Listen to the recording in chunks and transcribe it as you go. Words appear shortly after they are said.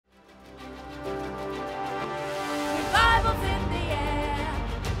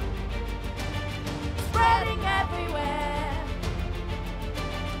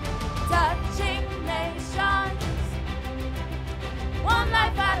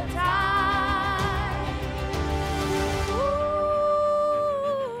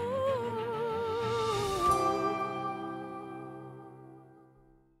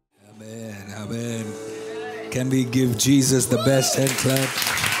Can we give Jesus the best hand clap?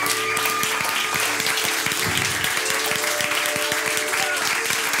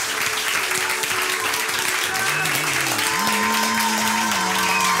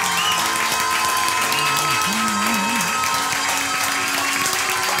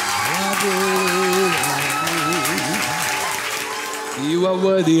 You are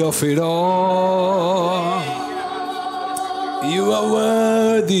worthy of it all. You are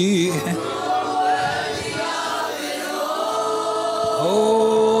worthy.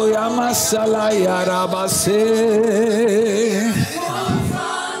 Oh, Yamasala Yarabase.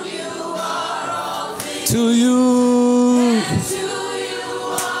 To you.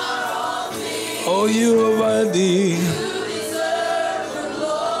 Oh, you are worthy.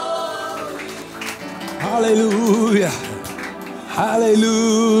 Hallelujah.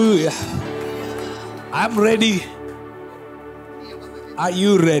 Hallelujah. I'm ready. Are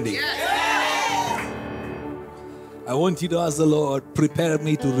you ready? I want you to ask the Lord, prepare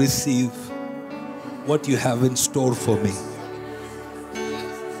me to receive what you have in store for me.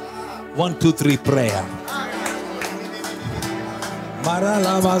 1, 2, 3 prayer.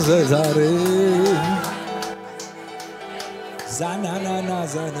 Maralama Zezare Zanana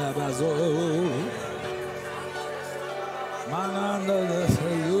Zanabazo Mananda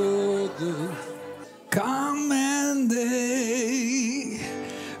Sayudu. Come and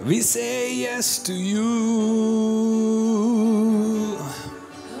we say yes to you.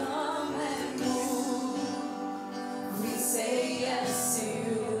 Come and move. We say yes to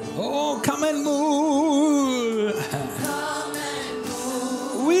you. Oh, come and move. Come and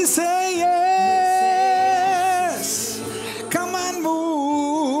move. We say yes. Come and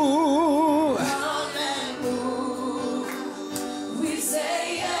move. Come and move. We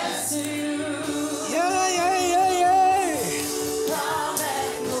say yes to you. Yeah, yeah, yeah, yeah. Come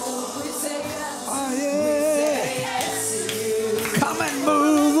and move. We say yes. Oh, We yeah. say yes to you. Come and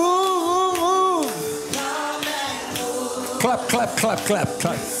move. Come and move. Clap, clap, clap, clap,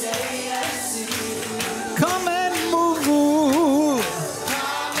 clap. Say yes to you. Come and move.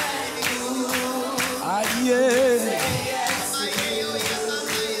 Come and move. Ah, yeah. Say yes to you.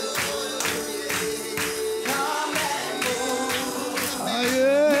 Come and move. Ah,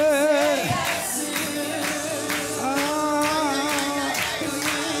 yeah. Yes to you. Ah. We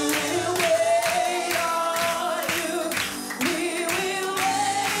will wait on you. We will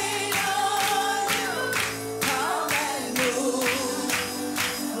wait on you. Come and move.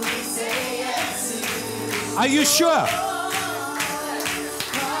 We say yes to you. Are you sure?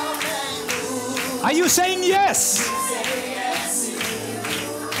 Come and move. Are you saying yes? Say yes to you.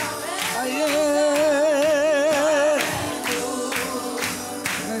 Ah, yeah.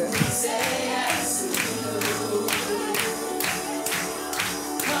 Say yes to you.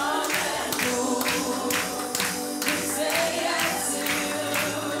 Come and move. We say yes to you.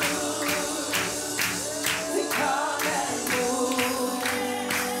 Come and move.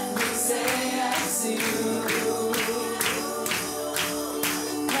 We say yes to you.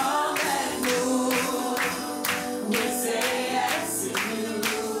 Come and move. We say yes to you.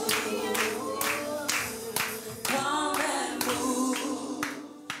 Come and move.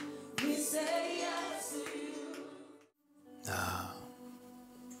 We say yes to you.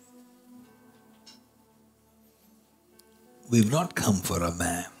 We've not come for a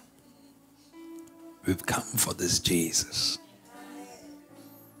man. We've come for this Jesus.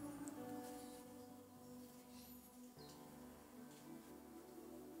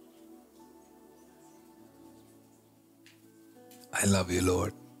 I love you,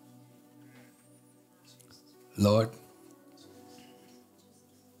 Lord. Lord,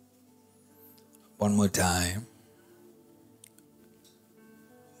 one more time,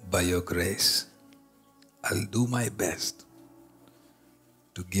 by your grace, I'll do my best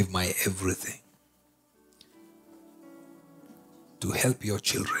to give my everything to help your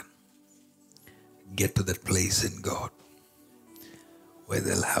children get to that place in God where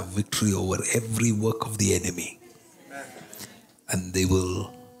they'll have victory over every work of the enemy. And they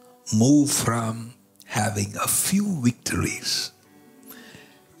will move from having a few victories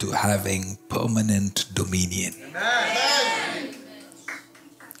to having permanent dominion. Amen.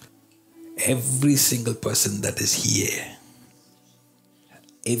 Every single person that is here,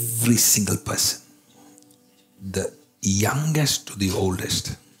 every single person, the youngest to the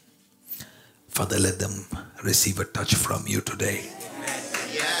oldest, Father, let them receive a touch from you today.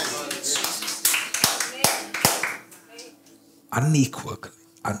 Unequivocally,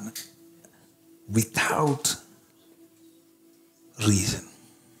 without reason,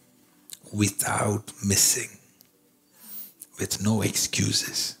 without missing, with no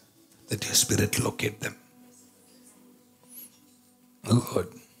excuses, that your Spirit locate them Lord,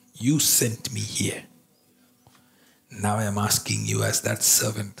 you sent me here. Now I am asking you as that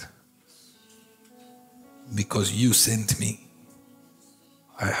servant, because you sent me,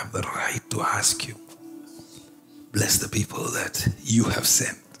 I have the right to ask you. Bless the people that you have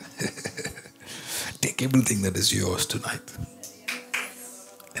sent. Take everything that is yours tonight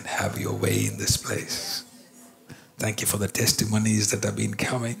and have your way in this place. Thank you for the testimonies that have been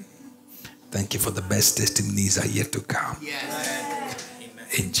coming. Thank you for the best testimonies are yet to come.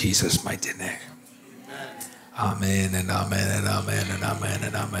 Yes. In Jesus' mighty name. Amen and amen and amen and amen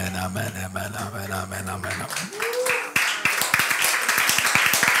and amen, amen, amen, amen, amen, amen, amen.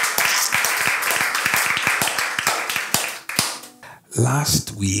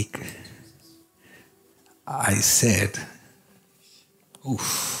 Last week, I said,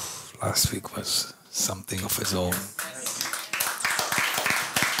 last week was something of its own.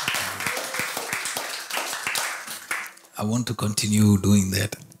 I want to continue doing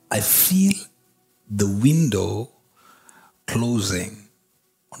that. I feel the window closing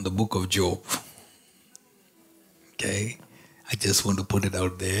on the book of Job. Okay? I just want to put it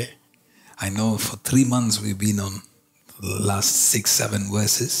out there. I know for 3 months we've been on the last 6-7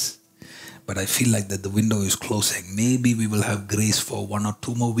 verses, but I feel like that the window is closing. Maybe we will have grace for 1 or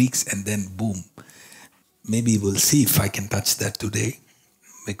 2 more weeks and then boom. Maybe we'll see if I can touch that today,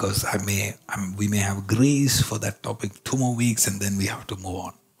 because we may have grace for that topic 2 more weeks and then we have to move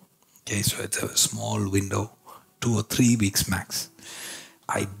on. Okay, so it's a small window, 2 or 3 weeks max.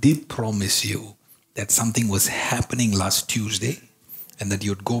 I did promise you that something was happening last Tuesday and that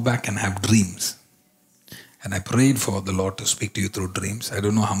you'd go back and have dreams. And I prayed for the Lord to speak to you through dreams. I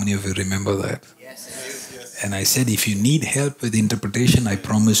don't know how many of you remember that. Yes. And I said, if you need help with interpretation, I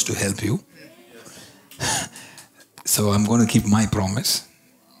promise to help you. So I'm going to keep my promise.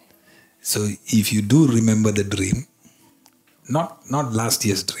 So if you do remember the dream, not last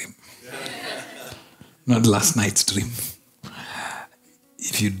year's dream, not last night's dream.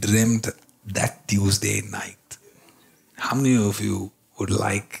 If you dreamt that Tuesday night, how many of you would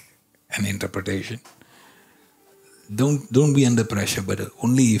like an interpretation? Don't be under pressure, but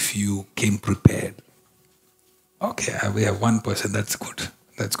only if you came prepared. Okay, we have one person. That's good.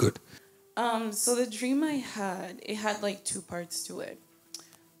 That's good. So the dream I had, it had like 2 parts to it.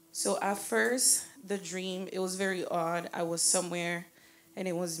 So at first, the dream, it was very odd. I was somewhere, and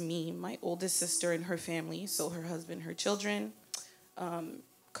it was me, my oldest sister and her family, so her husband, her children,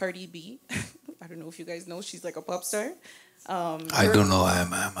 Cardi B. I don't know if you guys know, she's like a pop star. I don't know,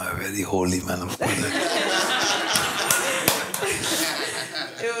 I'm a very holy man of God.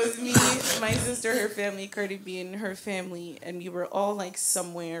 It was me, my sister, her family, Cardi B and her family, and we were all like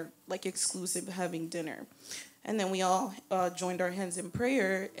somewhere like exclusive having dinner. And then we all joined our hands in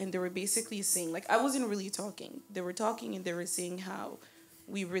prayer, and they were basically saying, like, I wasn't really talking. They were talking and they were saying how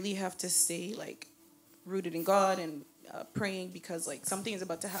we really have to stay like rooted in God and praying, because like something is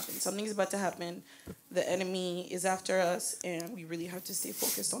about to happen. Something is about to happen. The enemy is after us, and we really have to stay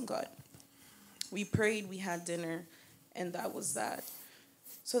focused on God. We prayed, we had dinner, and that was that.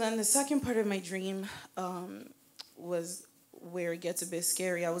 So then the second part of my dream was where it gets a bit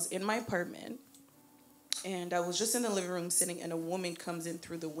scary. I was in my apartment, and I was just in the living room sitting, and a woman comes in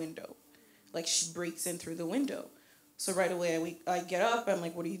through the window. Like, she breaks in through the window. So right away, I get up. I'm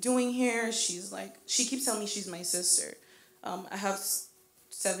like, what are you doing here? She's like, she keeps telling me she's my sister. I have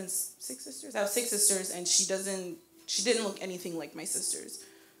 6 sisters. I have 6 sisters, and she didn't look anything like my sisters.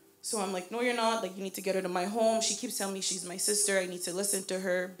 So I'm like, no, you're not. Like, you need to get her to my home. She keeps telling me she's my sister. I need to listen to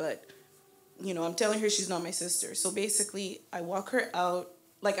her. But, you know, I'm telling her she's not my sister. So basically, I walk her out.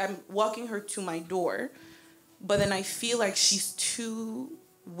 Like, I'm walking her to my door. But then I feel like she's too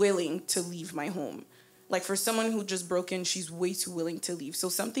willing to leave my home. Like, for someone who just broke in, she's way too willing to leave. So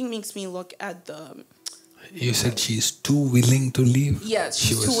something makes me look at the... You said she's too willing to leave? Yes,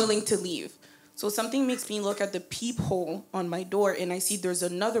 she's too willing to leave. So something makes me look at the peephole on my door, and I see there's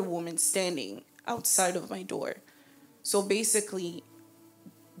another woman standing outside of my door. So basically,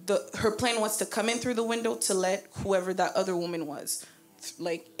 her plan was to come in through the window to let whoever that other woman was,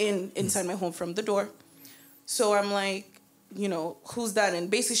 like, inside my home from the door. So I'm like, you know, who's that? And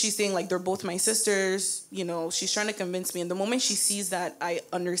basically she's saying, like, they're both my sisters. You know, she's trying to convince me. And the moment she sees that I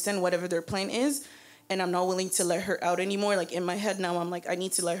understand whatever their plan is, and I'm not willing to let her out anymore, like, in my head now, I'm like, I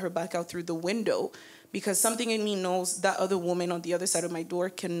need to let her back out through the window, because something in me knows that other woman on the other side of my door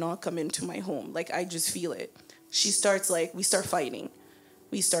cannot come into my home. Like, I just feel it. She starts, like, we start fighting.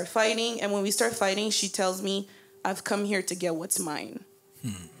 And when we start fighting, she tells me, I've come here to get what's mine.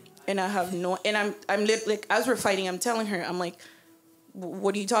 And I have no, and I'm like, as we're fighting, I'm telling her, I'm like,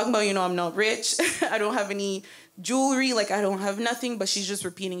 what are you talking about? You know, I'm not rich. I don't have any jewelry, like I don't have nothing, but she's just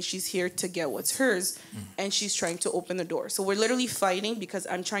repeating she's here to get what's hers, and she's trying to open the door. So we're literally fighting because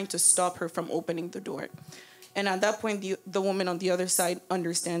I'm trying to stop her from opening the door. And at that point, the woman on the other side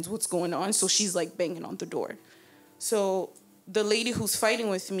understands what's going on, so she's like banging on the door. So the lady who's fighting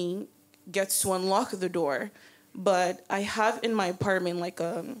with me gets to unlock the door, but I have in my apartment like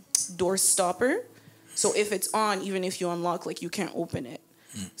a door stopper. So if it's on, even if you unlock, like you can't open it.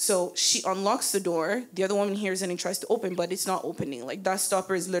 So she unlocks the door. The other woman hears it and tries to open, but it's not opening. Like that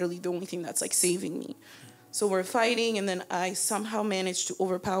stopper is literally the only thing that's like saving me. So we're fighting, and then I somehow manage to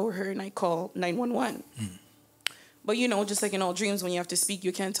overpower her, and I call 911. But you know, just like in all dreams, when you have to speak,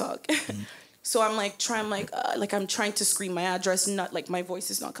 you can't talk. So I'm like I'm trying to scream my address, not like my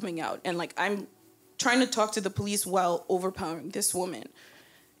voice is not coming out, and like I'm trying to talk to the police while overpowering this woman,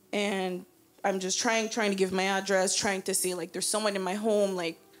 and I'm just trying to give my address, trying to say like there's someone in my home,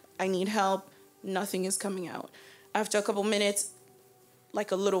 like I need help. Nothing is coming out. After a couple minutes,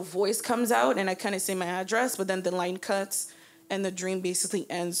 like a little voice comes out, and I kind of say my address, but then the line cuts, and the dream basically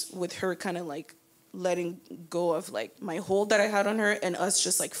ends with her kind of like letting go of like my hold that I had on her, and us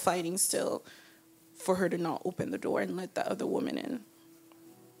just like fighting still for her to not open the door and let that other woman in.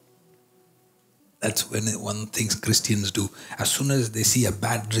 That's one thing Christians do. As soon as they see a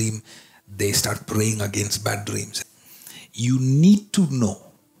bad dream, they start praying against bad dreams. You need to know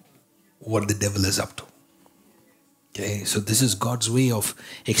what the devil is up to. Okay, so this is God's way of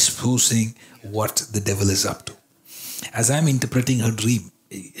exposing what the devil is up to. As I'm interpreting her dream,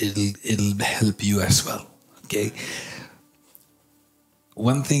 it'll help you as well. Okay.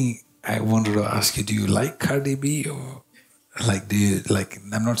 One thing I wanted to ask you: do you like Cardi B, or like do you like?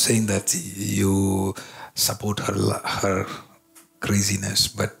 I'm not saying that you support her craziness,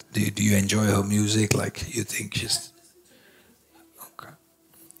 but do you enjoy her music? Like you think she's okay?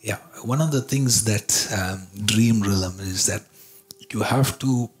 Yeah. One of the things that dream realm is that you have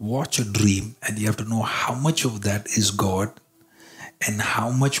to watch a dream, and you have to know how much of that is God, and how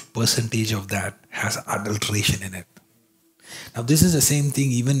much percentage of that has adulteration in it. Now, this is the same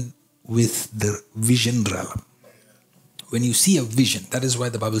thing even with the vision realm. When you see a vision, that is why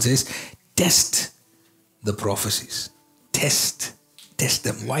the Bible says, test the prophecies. Test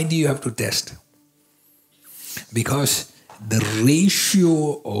them. Why do you have to test? Because the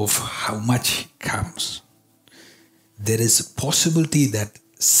ratio of how much comes, there is a possibility that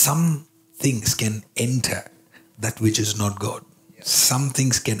some things can enter that which is not God. Some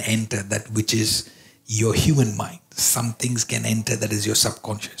things can enter that which is your human mind. Some things can enter that is your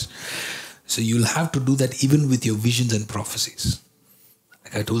subconscious. So you'll have to do that even with your visions and prophecies.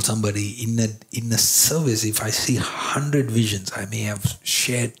 Like I told somebody, in a service, if I see 100 visions, I may have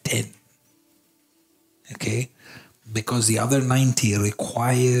shared 10. Okay? Because the other 90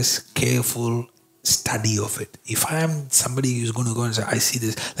 requires careful study of it. If I am somebody who's going to go and say, I see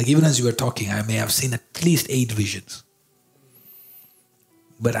this, like even as you were talking, I may have seen at least 8 visions.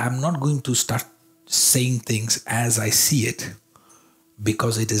 But I'm not going to start saying things as I see it,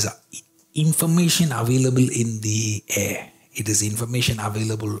 because it is information available in the air. It is information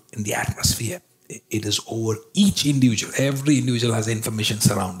available in the atmosphere. It is over each individual. Every individual has information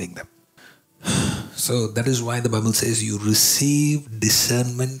surrounding them. So that is why the Bible says you receive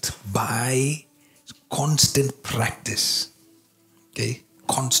discernment by constant practice. Okay?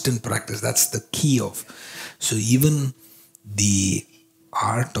 Constant practice. That's the key of. So even the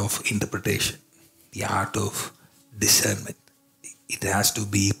art of interpretation, the art of discernment, it has to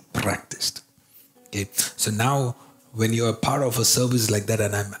be practiced. Okay. So now when you're a part of a service like that,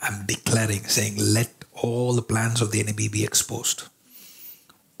 and I'm declaring, saying, let all the plans of the enemy be exposed.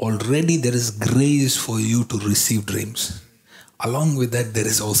 Already there is grace for you to receive dreams. Along with that, there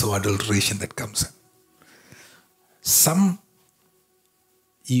is also adulteration that comes in.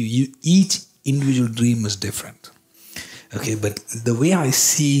 Each individual dream is different. Okay, but the way I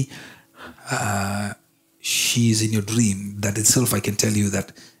see she's in your dream, that itself I can tell you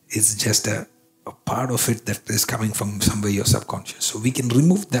that it's just a part of it that is coming from somewhere your subconscious. So we can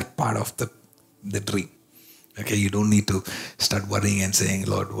remove that part of the dream. Okay, you don't need to start worrying and saying,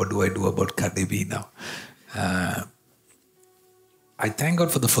 Lord, what do I do about Cardi B now? I thank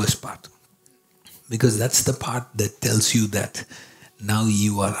God for the first part, because that's the part that tells you that now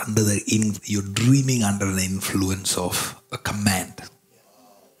you are you're dreaming under the influence of a command.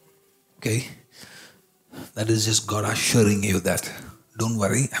 Okay? That is just God assuring you that, don't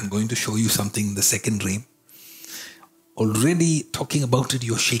worry, I'm going to show you something in the second dream. Already talking about it,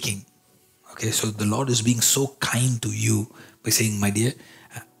 you're shaking. Okay, so the Lord is being so kind to you by saying, my dear,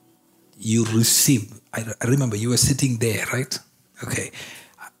 you receive. I remember you were sitting there, right? Okay.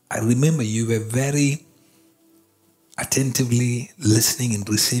 I remember you were very attentively listening and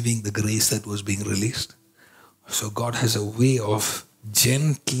receiving the grace that was being released. So God has a way of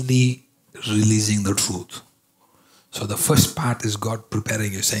gently releasing the truth. So the first part is God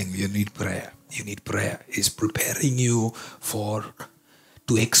preparing you, saying you need prayer. You need prayer. He's preparing you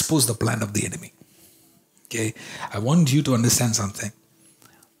to expose the plan of the enemy. Okay? I want you to understand something.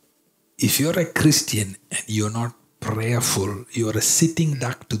 If you're a Christian and you're not prayerful, you're a sitting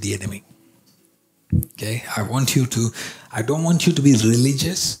duck to the enemy. Okay? I don't want you to be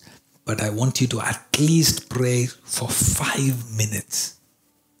religious, but I want you to at least pray for 5 minutes.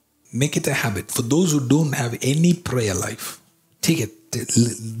 Make it a habit. For those who don't have any prayer life, take it.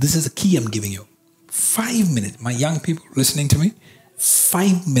 This is the key I'm giving you. 5 minutes. My young people listening to me,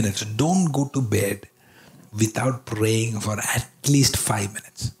 5 minutes. Don't go to bed without praying for at least 5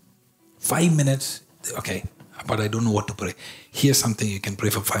 minutes. 5 minutes, okay, but I don't know what to pray. Here's something you can pray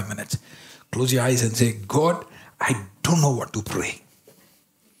for 5 minutes. Close your eyes and say, God, I don't know what to pray.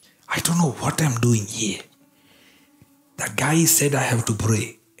 I don't know what I'm doing here. That guy said I have to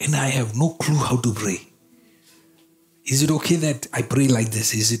pray, and I have no clue how to pray. Is it okay that I pray like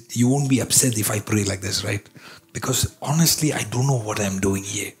this? You won't be upset if I pray like this, right? Because honestly, I don't know what I'm doing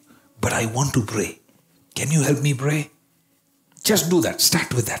here, but I want to pray. Can you help me pray? Just do that.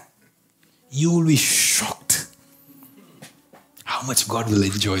 Start with that. You will be shocked how much God will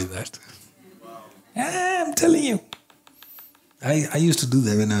enjoy that. I'm telling you. I used to do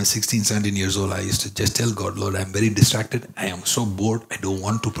that when I was 16, 17 years old. I used to just tell God, Lord, I'm very distracted. I am so bored. I don't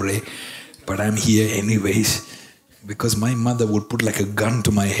want to pray. But I'm here anyways. Because my mother would put like a gun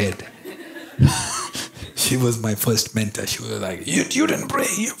to my head. She was my first mentor. She was like, you didn't pray.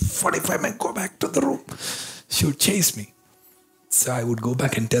 You're 45 minutes. Go back to the room. She would chase me. So I would go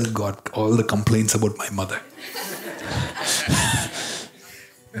back and tell God all the complaints about my mother.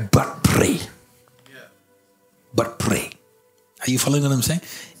 But pray. But pray. Are you following what I'm saying?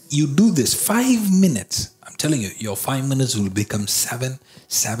 You do this 5 minutes. I'm telling you, your 5 minutes will become 7.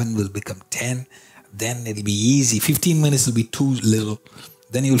 7 will become 10. Then it'll be easy. 15 minutes will be too little.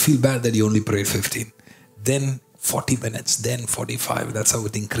 Then you'll feel bad that you only prayed 15. Then 40 minutes. Then 45. That's how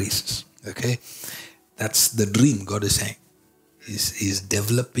it increases. Okay? That's the dream God is saying. He's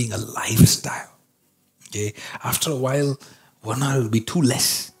developing a lifestyle. Okay? After a while, 1 hour will be too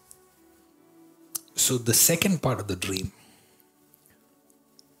less. So the second part of the dream,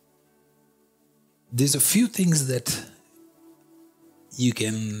 there's a few things that you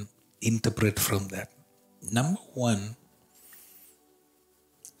can interpret from that. Number one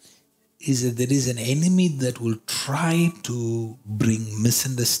is that there is an enemy that will try to bring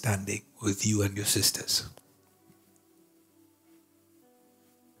misunderstanding with you and your sisters.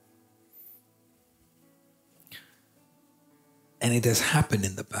 And it has happened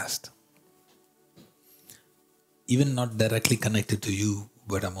in the past. Even not directly connected to you,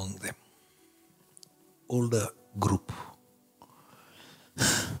 but among them. Older group.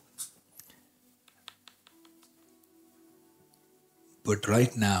 But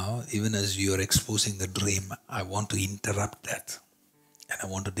right now, even as you are exposing the dream, I want to interrupt that. And I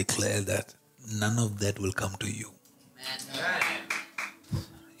want to declare that none of that will come to you.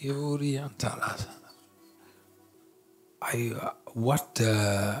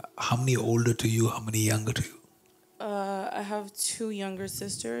 How many older to you? How many younger to you? I have 2 younger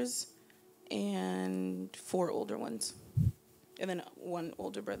sisters and 4 older ones. And then 1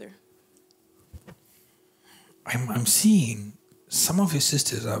 older brother. I'm seeing some of your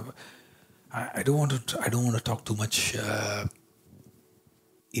sisters are. I don't want to talk too much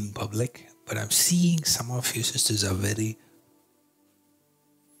in public, but I'm seeing some of your sisters are very.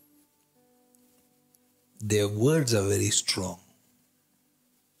 Their words are very strong.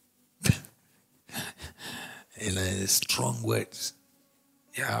 Strong words.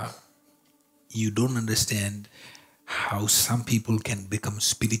 Yeah. You don't understand how some people can become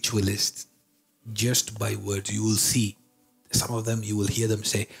spiritualists just by words. You will see. Some of them, you will hear them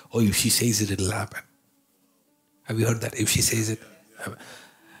say, oh, if she says it, it'll happen. Have you heard that? If she says it.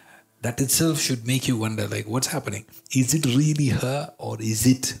 That itself should make you wonder, like, what's happening? Is it really her or is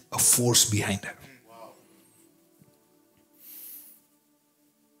it a force behind her?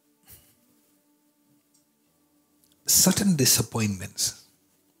 Certain disappointments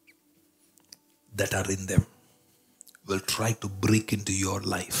that are in them will try to break into your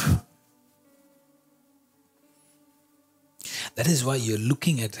life. That is why you're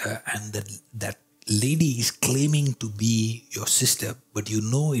looking at her and that lady is claiming to be your sister, but you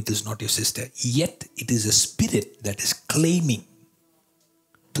know it is not your sister. Yet it is a spirit that is claiming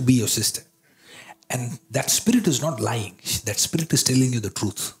to be your sister. And that spirit is not lying. That spirit is telling you the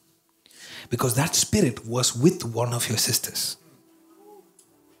truth. Because that spirit was with one of your sisters.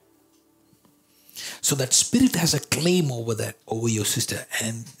 So that spirit has a claim over your sister.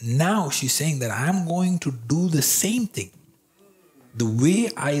 And now she's saying that I'm going to do the same thing. The way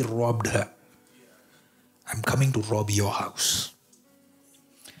I robbed her, I'm coming to rob your house.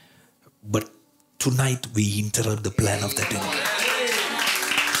 But tonight we interrupt the plan of that enemy.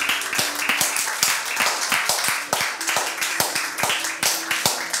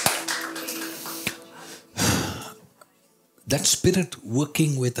 That spirit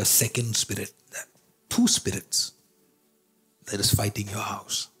working with a second spirit, two spirits that is fighting your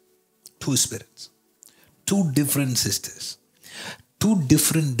house. Two spirits, two different sisters, two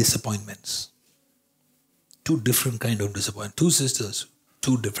different disappointments, two different kind of disappointment. Two sisters,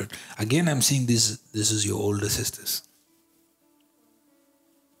 two different. Again, I'm seeing this is your older sisters.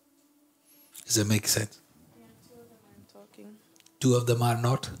 Does that make sense? Yeah, two of them aren't talking. Two of them are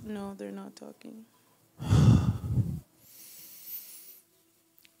not? No, they're not talking.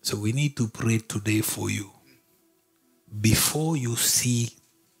 So we need to pray today for you. Before you see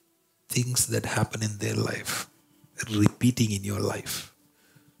things that happen in their life, repeating in your life,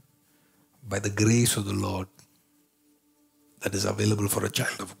 by the grace of the Lord that is available for a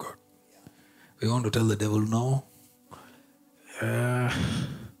child of God. We want to tell the devil, no. There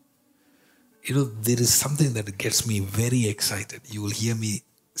is something that gets me very excited. You will hear me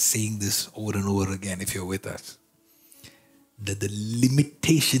saying this over and over again if you're with us. That the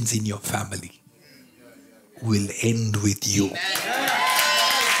limitations in your family will end with you.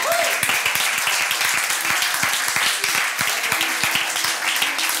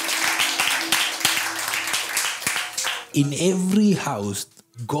 In every house,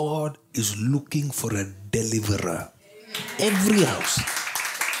 God is looking for a deliverer. Every house.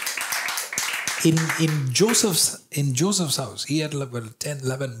 In Joseph's house, he had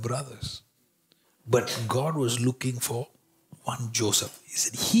 11 brothers. But God was looking for one Joseph. He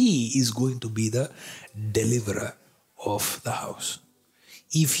said he is going to be the deliverer of the house.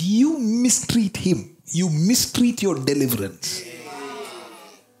 If you mistreat him, you mistreat your deliverance.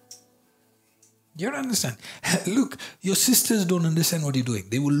 You don't understand. Look, your sisters don't understand what you're doing.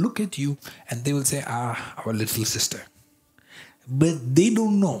 They will look at you and they will say, our little sister. But they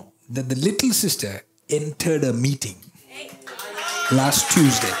don't know that the little sister entered a meeting last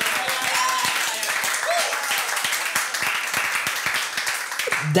Tuesday.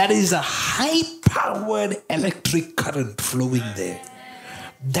 That is a high-powered electric current flowing there.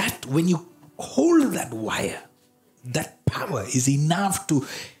 That when you hold that wire, that power is enough to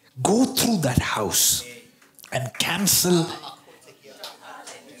go through that house and cancel.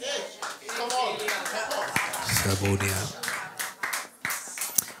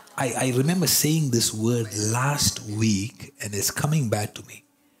 I remember saying this word last week and it's coming back to me.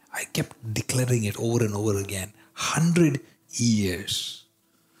 I kept declaring it over and over again. 100 years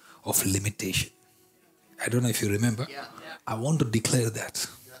of limitation. I don't know if you remember. I want to declare that.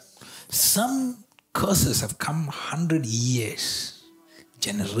 Some curses have come 100 years,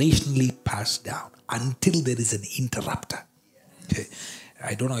 generationally passed down until there is an interrupter. Okay.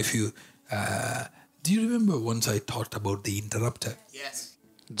 I don't know if you... do you remember once I taught about the interrupter? Yes.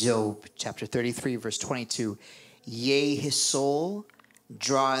 Job chapter 33 verse 22. Yea, his soul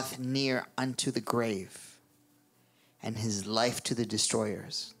draweth near unto the grave, and his life to the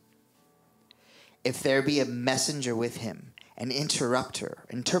destroyers. If there be a messenger with him, an interpreter,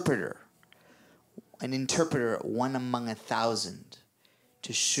 one among 1,000,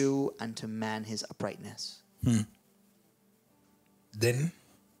 to shew unto man his uprightness. Then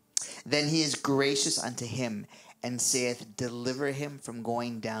he is gracious unto him, and saith, deliver him from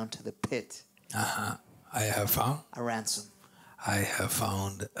going down to the pit. I have found a ransom. I have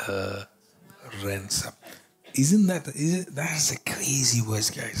found a ransom. That's a crazy word,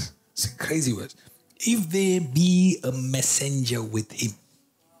 guys. It's a crazy word. If there be a messenger with him,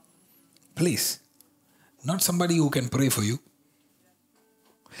 please, not somebody who can pray for you,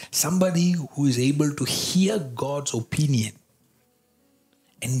 somebody who is able to hear God's opinion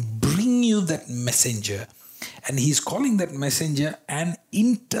and bring you that messenger. And he's calling that messenger an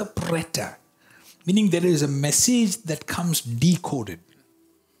interpreter, meaning there is a message that comes decoded.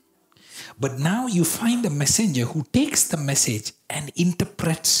 But now you find a messenger who takes the message and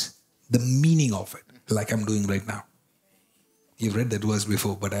interprets the meaning of it, like I'm doing right now. You've read that verse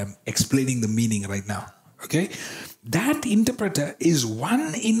before, but I'm explaining the meaning right now. Okay? That interpreter is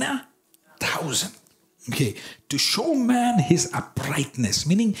 1 in 1,000. Okay, to show man his uprightness,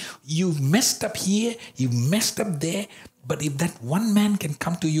 meaning you've messed up here, you've messed up there, but if that one man can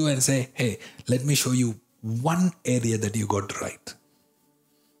come to you and say, hey, let me show you one area that you got right.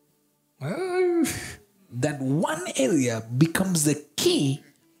 that one area becomes the key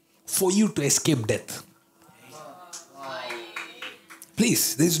for you to escape death.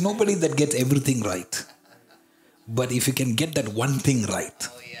 Please, there's nobody that gets everything right. But if you can get that one thing right,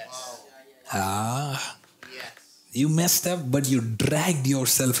 you messed up, but you dragged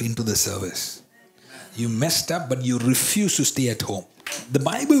yourself into the service. You messed up, but you refuse to stay at home. The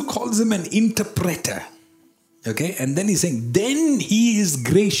Bible calls him an interpreter. Okay, and then he's saying, then he is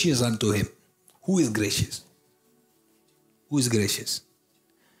gracious unto him. Who is gracious? Who is gracious?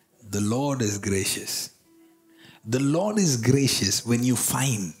 The Lord is gracious. The Lord is gracious when you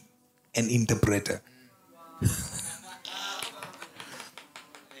find an interpreter.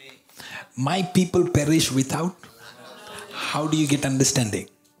 My people perish without. How do you get understanding?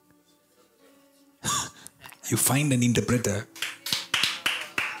 You find an interpreter.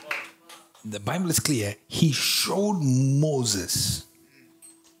 The Bible is clear. He showed Moses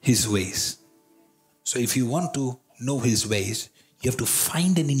his ways. So if you want to know his ways, you have to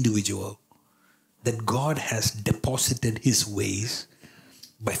find an individual that God has deposited his ways.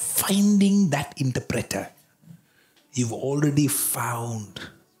 By finding that interpreter, you've already found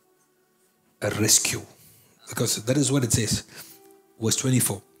a rescue. Because that is what it says. Verse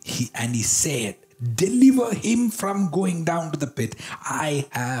 24. He said, deliver him from going down to the pit. I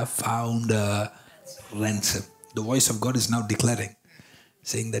have found a ransom. The voice of God is now declaring,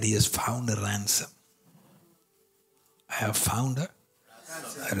 saying that he has found a ransom. I have found a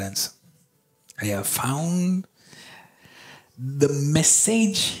ransom. I have found the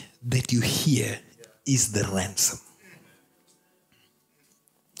message that you hear is the ransom.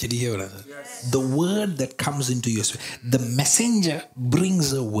 Did you hear what I said? Yes. The word that comes into your spirit. The messenger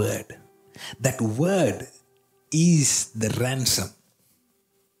brings a word. That word is the ransom.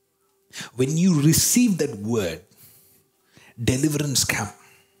 When you receive that word, deliverance comes.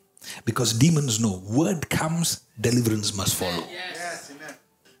 Because demons know, word comes, deliverance must follow. Yes. Amen.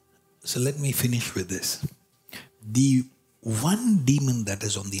 So let me finish with this. The one demon that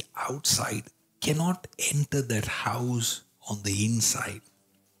is on the outside cannot enter that house on the inside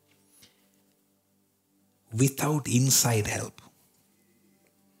without inside help.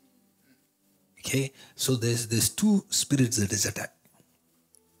 Okay, so there's two spirits that is attacked.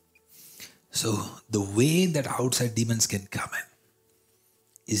 So the way that outside demons can come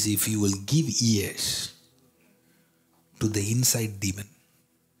in is if you will give ears to the inside demon,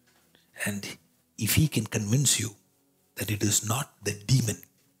 and if he can convince you that it is not the demon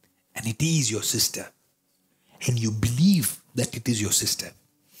and it is your sister, and you believe that it is your sister,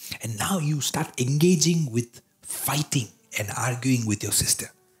 and now you start engaging with fighting and arguing with your sister,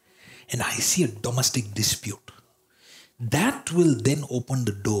 and I see a domestic dispute, that will then open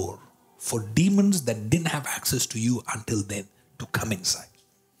the door for demons that didn't have access to you until then to come inside.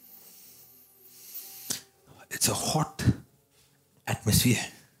 It's a hot atmosphere.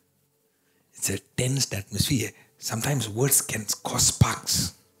 It's a tensed atmosphere. Sometimes words can cause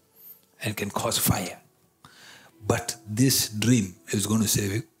sparks and can cause fire. But this dream is going to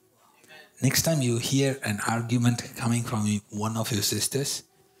save you. Next time you hear an argument coming from one of your sisters,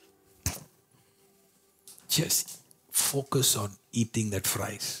 just focus on eating that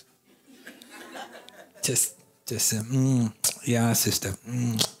fries. Just say, yeah, sister.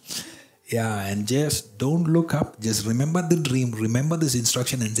 Yeah, and just don't look up. Just remember the dream. Remember this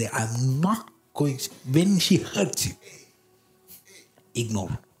instruction and say, I'm not going. When she hurts you,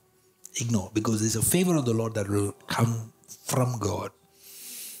 ignore. Ignore. Because there's a favor of the Lord that will come from God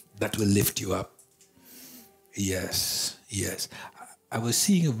that will lift you up. Yes. I was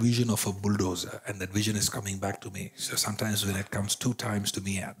seeing a vision of a bulldozer, and that vision is coming back to me. So sometimes when it comes 2 times to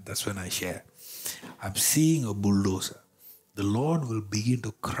me, that's when I share. I'm seeing a bulldozer. The Lord will begin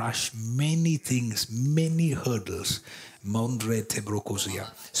to crush many things, many hurdles. Spirit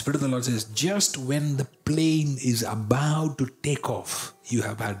of the Lord says, just when the plane is about to take off, you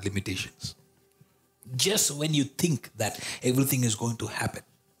have had limitations. Just when you think that everything is going to happen,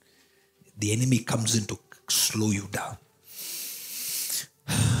 the enemy comes in to slow you down.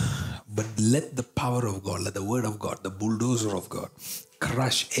 But let the power of God, let the word of God, the bulldozer of God,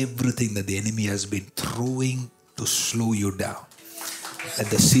 crush everything that the enemy has been throwing to slow you down. Let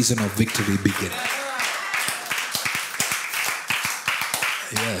the season of victory begin.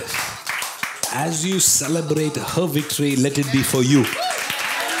 Yes. As you celebrate her victory, let it be for you.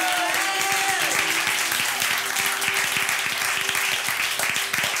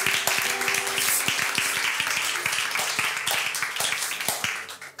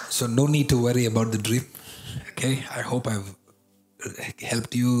 So no need to worry about the dream. Okay, I hope I've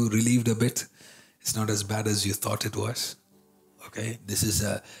helped you, relieved a bit. It's not as bad as you thought it was. Okay, this is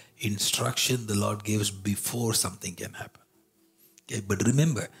instruction the Lord gives before something can happen. Okay, but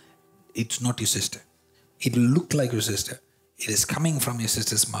remember, it's not your sister. It will look like your sister. It is coming from your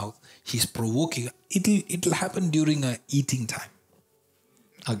sister's mouth. She's provoking. It'll happen during a eating time.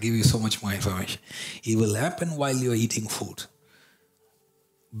 I'll give you so much more information. It will happen while you're eating food.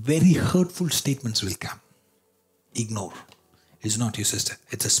 Very hurtful statements will come. Ignore. It's not your sister.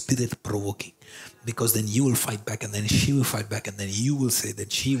 It's a spirit provoking. Because then you will fight back, and then she will fight back, and then you will say, then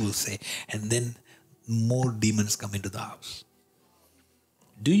she will say, and then more demons come into the house.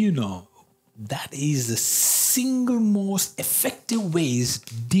 Do you know that is the single most effective ways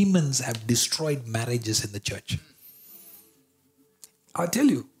demons have destroyed marriages in the church? I'll tell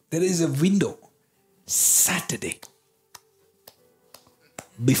you, there is a window, Saturday,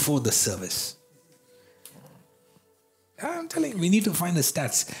 before the service. I'm telling you, we need to find the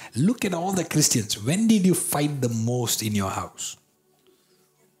stats. Look at all the Christians. When did you fight the most in your house?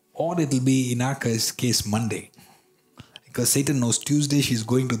 Or it'll be, in our case, Monday. Because Satan knows Tuesday she's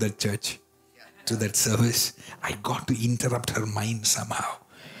going to that church, to that service. I got to interrupt her mind somehow.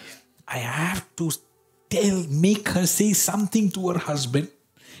 I have to make her say something to her husband,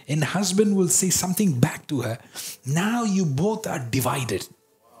 and husband will say something back to her. Now you both are divided.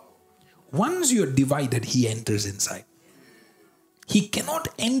 Once you're divided, he enters inside. He cannot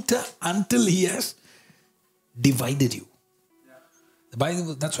enter until he has divided you. The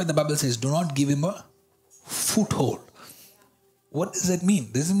Bible, that's why the Bible says, do not give him a foothold. What does that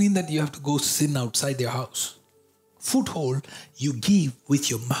mean? Doesn't mean that you have to go sin outside your house. Foothold you give with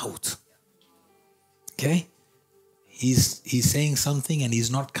your mouth. Okay? He's saying something and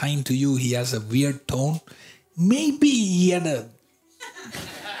he's not kind to you. He has a weird tone. Maybe he had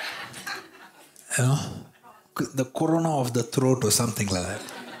the corona of the throat or something like that.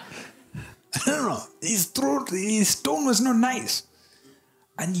 I don't know. His tone was not nice.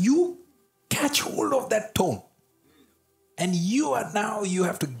 And you catch hold of that tone. And you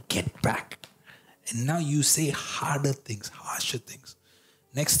have to get back. And now you say harder things, harsher things.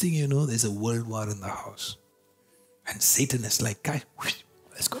 Next thing you know, there's a world war in the house. And Satan is like, guys,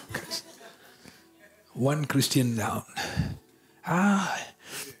 let's go, guys. One Christian down.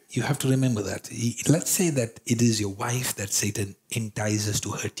 You have to remember that. Let's say that it is your wife that Satan entices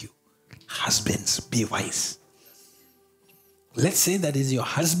to hurt you. Husbands, be wise. Let's say that is your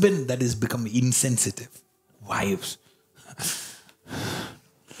husband that has become insensitive. Wives.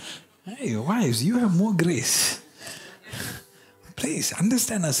 Hey, wives, you have more grace. Please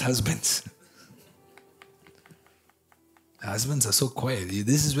understand us husbands. Husbands are so quiet.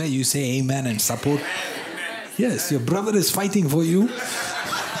 This is where you say amen and support. Yes, your brother is fighting for you.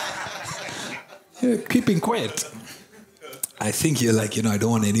 You're keeping quiet. I think you're like, I don't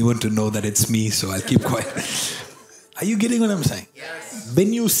want anyone to know that it's me, so I'll keep quiet. Are you getting what I'm saying? Yes.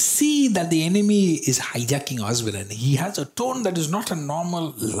 When you see that the enemy is hijacking your husband and he has a tone that is not a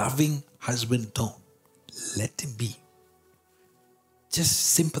normal, loving husband tone, let him be.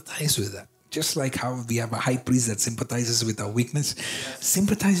 Just sympathize with that. Just like how we have a high priest that sympathizes with our weakness. Yes.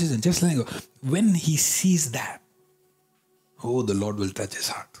 Sympathizes and just let him go. When he sees that, the Lord will touch his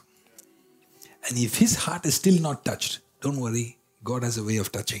heart. And if his heart is still not touched, don't worry, God has a way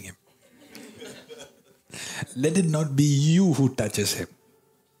of touching him. Let it not be you who touches him.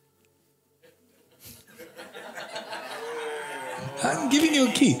 I'm giving you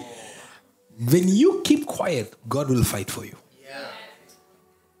a key. When you keep quiet, God will fight for you.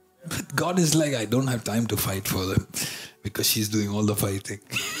 But God is like, I don't have time to fight for them because she's doing all the fighting.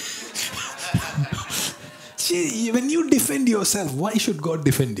 When you defend yourself, why should God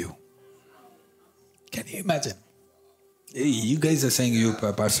defend you? Can you imagine? Hey, you guys are saying,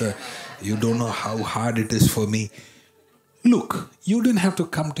 Pastor, you don't know how hard it is for me. Look, you didn't have to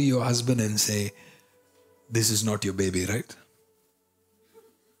come to your husband and say, this is not your baby, right?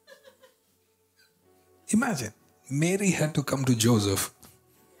 Imagine, Mary had to come to Joseph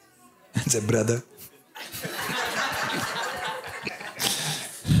and say, brother,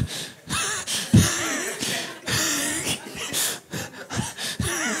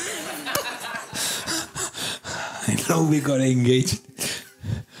 I know we got engaged,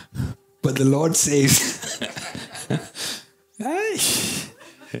 but the Lord says,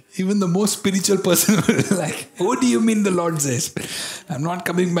 even the most spiritual person will be like, what do you mean the Lord says? I'm not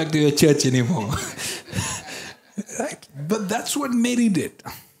coming back to your church anymore. Right? But that's what Mary did.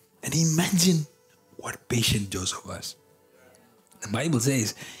 And imagine what patient Joseph was. The Bible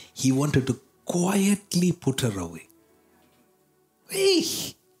says he wanted to quietly put her away. Hey,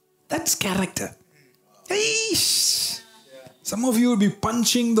 that's character. Hey, some of you will be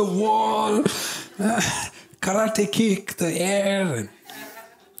punching the wall, karate kick the air.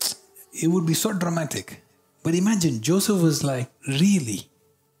 it would be so dramatic. But imagine, Joseph was like, really?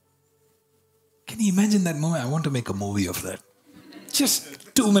 Can you imagine that moment? I want to make a movie of that.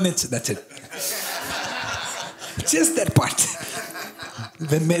 Just 2 minutes, that's it. Just that part.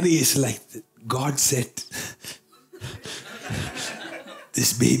 When Mary is like, God said,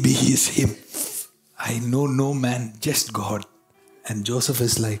 this baby is him. I know no man, just God. And Joseph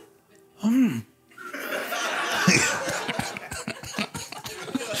is like,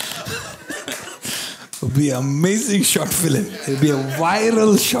 It would be an amazing short film. It would be a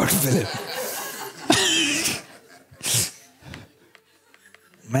viral short film.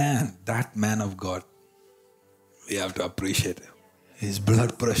 Man, that man of God, we have to appreciate him. His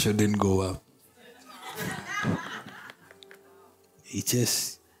blood pressure didn't go up.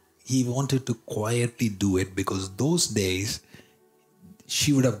 He wanted to quietly do it because those days,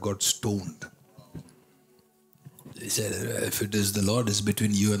 she would have got stoned. He said, if it is the Lord, it's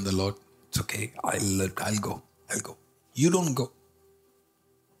between you and the Lord. It's okay. I'll go. You don't go.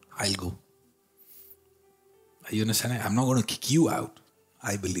 I'll go. Are you understanding? I'm not going to kick you out.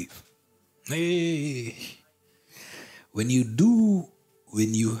 I believe. Hey. When you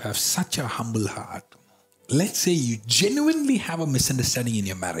have such a humble heart, let's say you genuinely have a misunderstanding in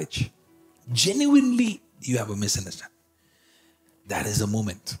your marriage. Genuinely, you have a misunderstanding. That is a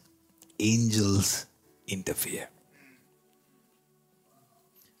moment. Angels interfere.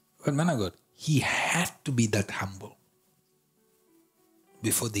 But man of God, he had to be that humble.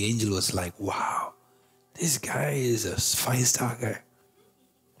 Before the angel was like, wow, this guy is a 5-star guy.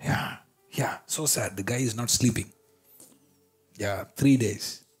 Yeah, so sad. The guy is not sleeping. 3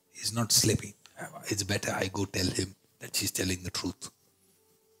 days. He's not sleeping. It's better I go tell him that she's telling the truth.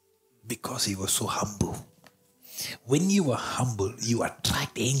 Because he was so humble. When you are humble, you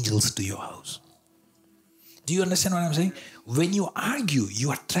attract angels to your house. Do you understand what I'm saying? When you argue,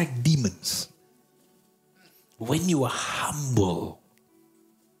 you attract demons. When you are humble,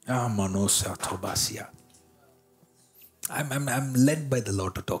 I'm led by the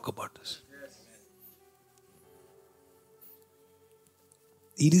Lord to talk about this.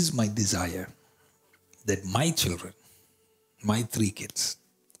 It is my desire that my children, my 3 kids,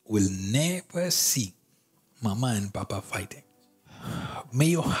 will never see Mama and Papa fighting. May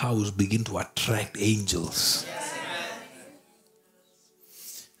your house begin to attract angels.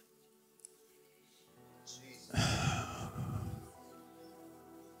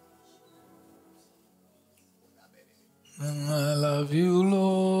 I love you,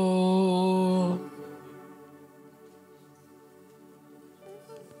 Lord.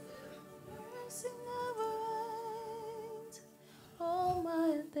 All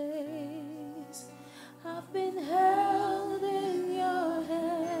my days I've been held in your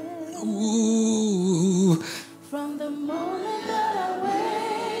hand. Ooh. From the moment that I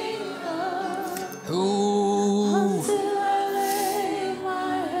wake up Ooh. until I lay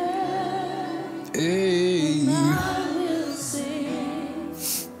my head, Hey. I will sing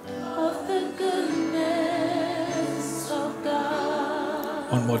of the goodness of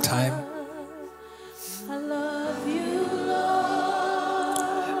God. One more time. I love you, Lord.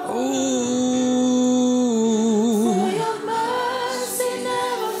 Ooh. For your mercy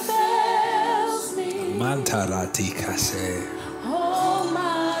never fails me. Mantarati kase. All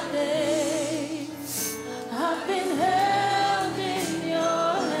my days I've been held in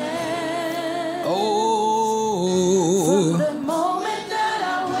your hand. Oh. From the moment that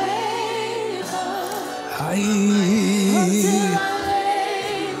I wake up Hi. until I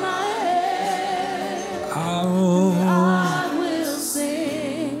lay my head, Oh. I will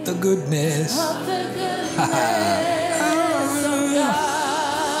sing The goodness. of the goodness of God.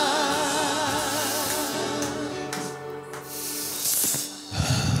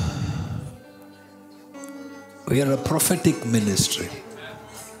 We are a prophetic ministry.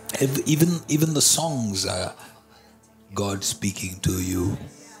 Even the songs are God speaking to you.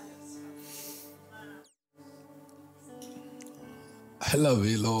 I love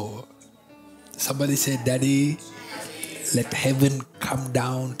you, Lord. Somebody say, Daddy, let heaven come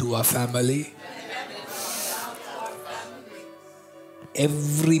down to our family.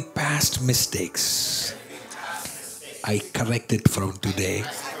 Every past mistakes, I correct it from today.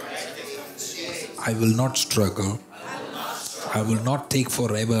 I will not struggle. I will not take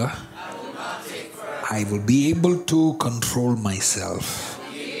forever. I will be able to control myself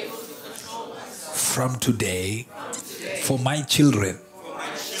from today for my children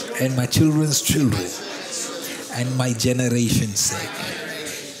and my children's children and my generation's sake.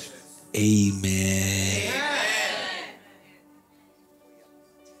 Amen.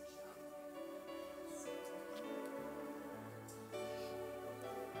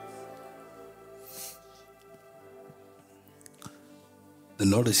 The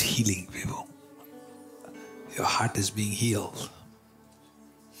Lord is healing people. Your heart is being healed.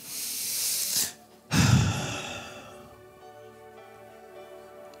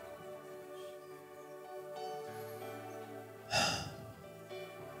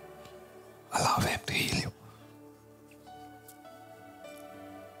 Allow Him to heal you.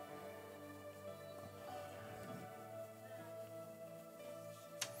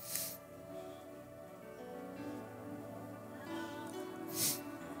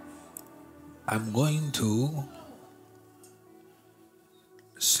 I'm going to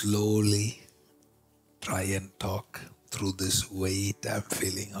slowly try and talk through this weight I'm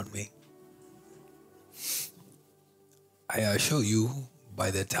feeling on me. I assure you,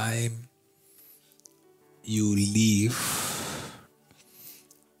 by the time you leave,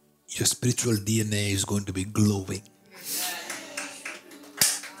 your spiritual DNA is going to be glowing.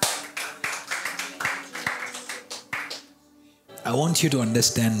 I want you to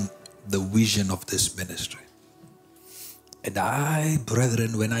understand the vision of this ministry. And I,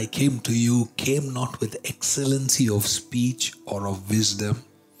 brethren, when I came to you, came not with excellency of speech or of wisdom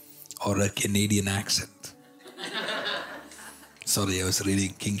or a Canadian accent. Sorry, I was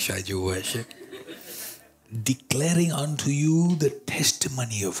reading King Shyju worship. Declaring unto you the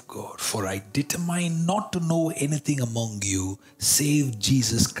testimony of God. For I determine not to know anything among you save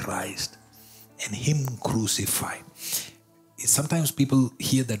Jesus Christ and Him crucified. Sometimes people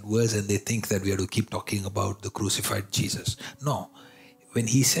hear that verse and they think that we have to keep talking about the crucified Jesus. No. When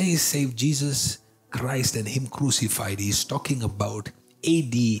he says save Jesus Christ and Him crucified, he's talking about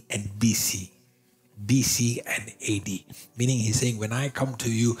AD and BC. BC and AD. Meaning he's saying, when I come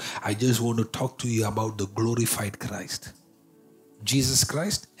to you, I just want to talk to you about the glorified Christ. Jesus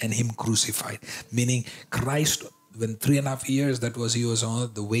Christ and Him crucified. Meaning Christ, when 3.5 years he was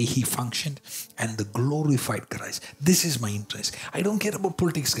on, the way He functioned, and the glorified Christ. This is my interest. I don't care about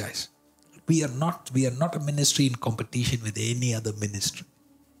politics, guys. We are not a ministry in competition with any other ministry.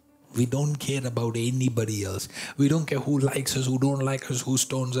 We don't care about anybody else. We don't care who likes us, who don't like us, who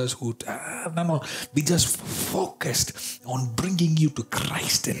stones us, no. We just focused on bringing you to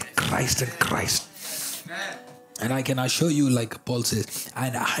Christ and Christ and Christ. And I can assure you, like Paul says,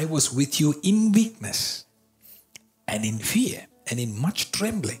 and I was with you in weakness and in fear and in much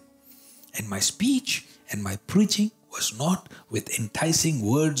trembling. And my speech and my preaching was not with enticing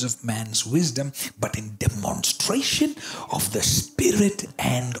words of man's wisdom, but in demonstration of the Spirit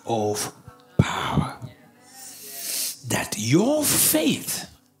and of power. That your faith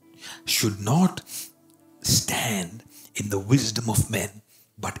should not stand in the wisdom of men,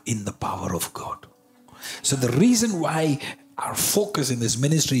 but in the power of God. So the reason why our focus in this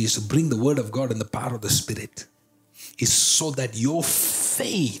ministry is to bring the word of God and the power of the Spirit is so that your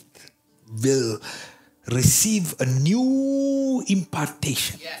faith will receive a new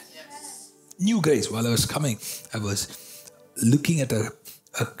impartation. Yes. New grace. While I was coming, I was looking at a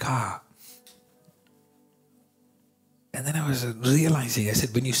car. And then I was realizing, I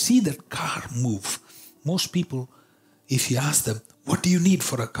said, when you see that car move, most people, if you ask them, what do you need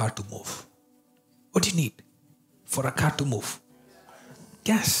for a car to move? What do you need for a car to move?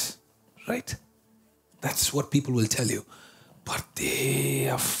 Gas, right? That's what people will tell you. But they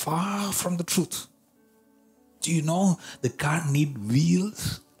are far from the truth. Do you know the car needs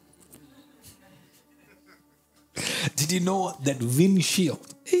wheels? Did you know that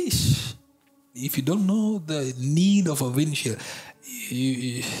windshield? If you don't know the need of a windshield,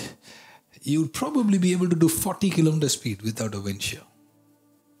 you'll probably be able to do 40 kilometer speed without a windshield.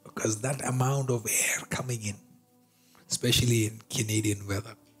 Because that amount of air coming in, especially in Canadian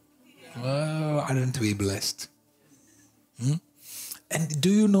weather. Oh, aren't we blessed? And do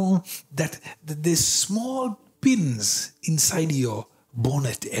you know that there's small pins inside your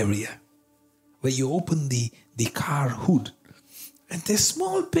bonnet area where you open the car hood, and there's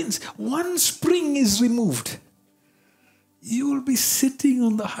small pins. One spring is removed. You will be sitting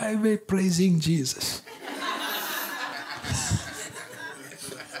on the highway praising Jesus.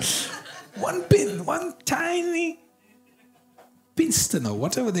 One pin, one tiny piston or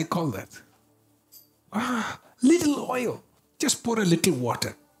whatever they call that. Little oil. Just pour a little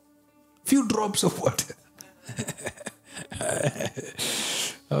water. Few drops of water.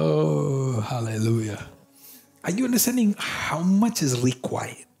 Oh, hallelujah. Are you understanding how much is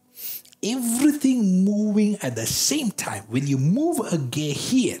required? Everything moving at the same time. When you move a gear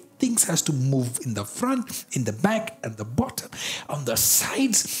here, things has to move in the front, in the back, and the bottom. On the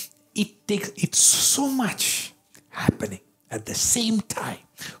sides, it's so much happening at the same time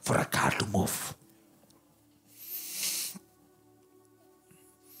for a car to move.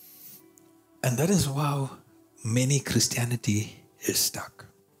 And that is how many Christianity is stuck.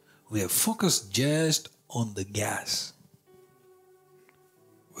 We have focused just on the gas.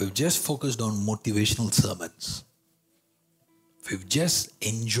 We've just focused on motivational sermons. We've just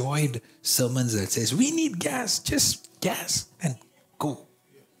enjoyed sermons that says, we need gas, just gas and go.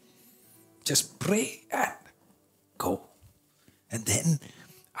 Just pray and go. And then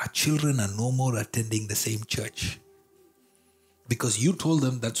our children are no more attending the same church. Because you told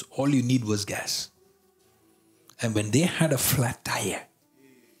them that's all you need was gas. And when they had a flat tire,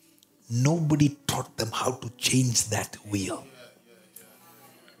 nobody taught them how to change that wheel.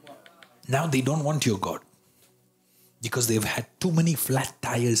 Now they don't want your God. Because they've had too many flat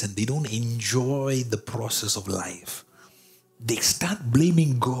tires and they don't enjoy the process of life. They start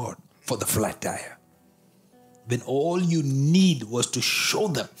blaming God for the flat tire. When all you need was to show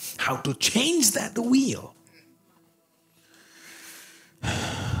them how to change that wheel.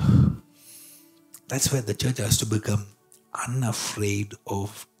 That's where the church has to become unafraid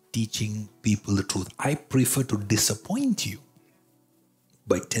of teaching people the truth. I prefer to disappoint you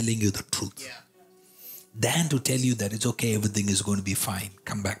by telling you the truth. Than to tell you that it's okay, everything is going to be fine.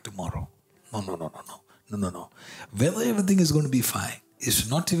 Come back tomorrow. No. Whether everything is going to be fine is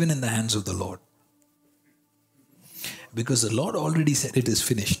not even in the hands of the Lord. Because the Lord already said it is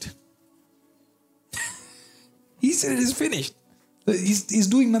finished. He said it is finished. He's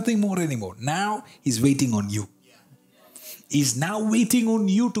doing nothing more anymore. Now He's waiting on you. He's now waiting on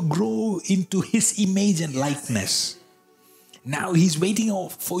you to grow into His image and likeness. Now He's waiting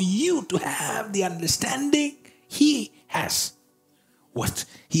for you to have the understanding He has. What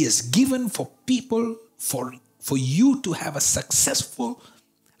He has given for people, for you to have a successful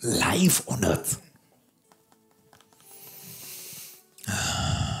life on earth.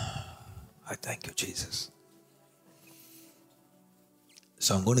 I thank you, Jesus.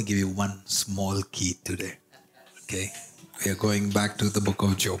 So I'm going to give you one small key today. Okay? We are going back to the book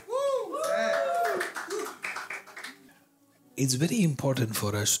of Job. It's very important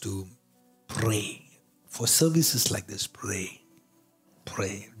for us to pray. For services like this, pray.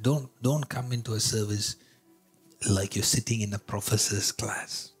 Pray. Don't come into a service like you're sitting in a professor's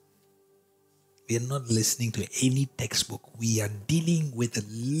class. We are not listening to any textbook. We are dealing with a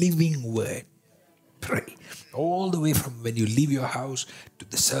living word. Pray. All the way from when you leave your house to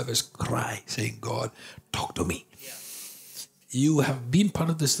the service, cry, saying, God, talk to me. You have been part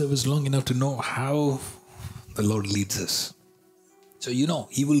of the service long enough to know how the Lord leads us. So you know,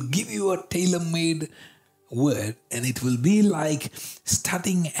 He will give you a tailor-made word, and it will be like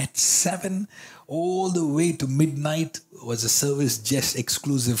starting at 7 all the way to midnight was a service just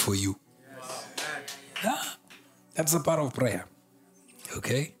exclusive for you. Yeah, that's the power of prayer.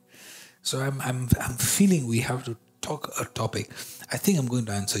 Okay? So I'm feeling we have to talk a topic. I think I'm going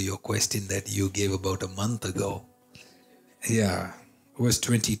to answer your question that you gave about a month ago. Yeah, verse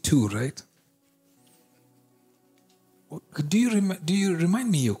 22, right? Do you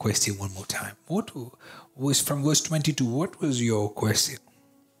remind me your question one more time? What was from verse 22? What was your question?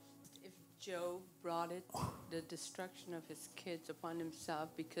 If Job brought the destruction of his kids upon himself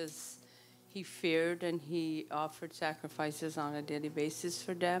because he feared and he offered sacrifices on a daily basis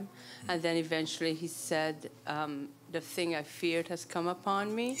for them, and then eventually he said, "The thing I feared has come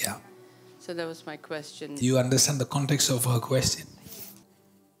upon me." Yeah. So that was my question. Do you understand the context of her question?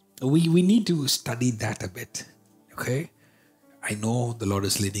 We need to study that a bit. Okay? I know the Lord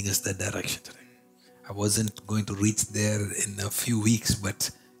is leading us that direction today. I wasn't going to reach there in a few weeks,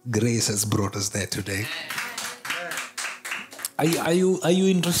 but grace has brought us there today. Are you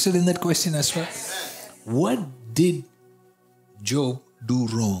interested in that question as well? What did Job do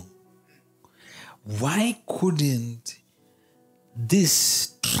wrong? Why couldn't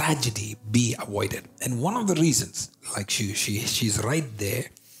this tragedy be avoided? And one of the reasons, like she's right there,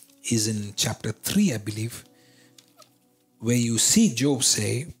 is in chapter 3, I believe, where you see Job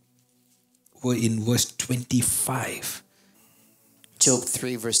say, in verse 25. Job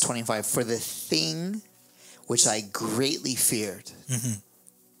 3 verse 25. For the thing which I greatly feared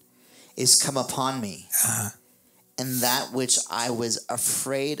is come upon me. And that which I was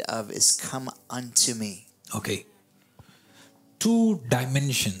afraid of is come unto me. Okay. 2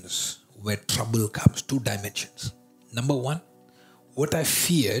 dimensions where trouble comes. 2 dimensions. Number 1, what I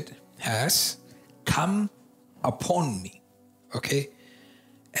feared has come upon me. Okay.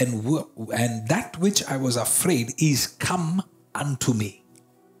 And that which I was afraid is come unto me.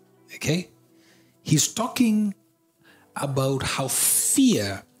 Okay. He's talking about how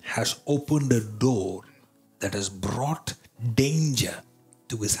fear has opened a door that has brought danger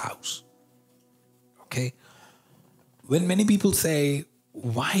to his house. Okay. When many people say,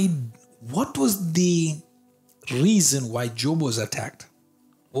 what was the reason why Job was attacked?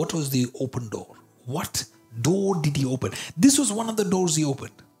 What was the open door? What door did he open? This was one of the doors he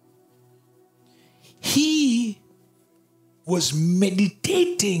opened. He was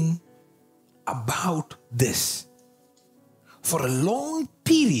meditating about this for a long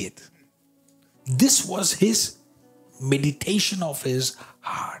period. This was his meditation of his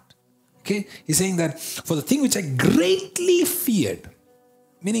heart. Okay? He's saying that for the thing which I greatly feared,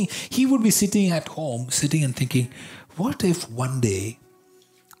 meaning he would be sitting at home, sitting and thinking, what if one day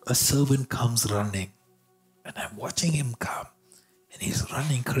a servant comes running and I'm watching him come and he's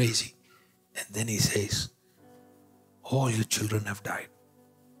running crazy, and then he says, all your children have died.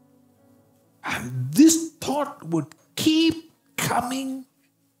 And this thought would keep coming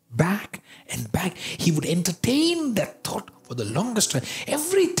back and back. He would entertain that thought for the longest time.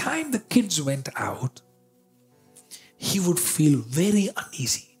 Every time the kids went out, he would feel very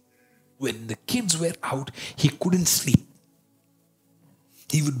uneasy. When the kids were out, he couldn't sleep.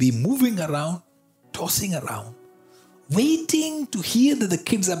 He would be moving around, tossing around, waiting to hear that the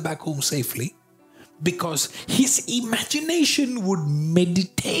kids are back home safely, because his imagination would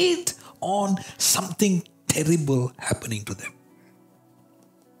meditate on something terrible happening to them.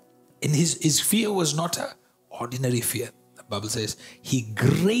 And his fear was not an ordinary fear. The Bible says he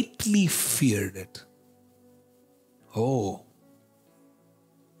greatly feared it. Oh.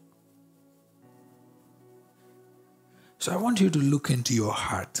 So I want you to look into your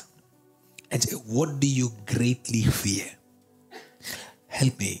heart and say, what do you greatly fear?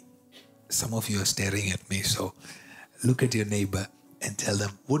 Help me. Some of you are staring at me, so look at your neighbor and tell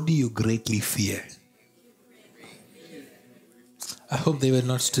them, what do you greatly fear? I hope they were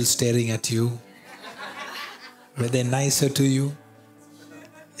not still staring at you. Were they nicer to you?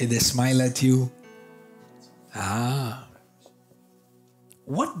 Did they smile at you?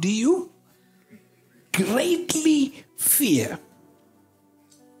 What do you greatly fear?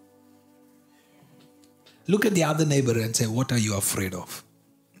 Look at the other neighbor and say, what are you afraid of?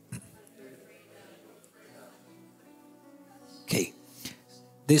 Okay.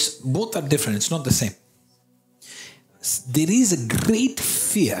 Both are different. It's not the same. There is a great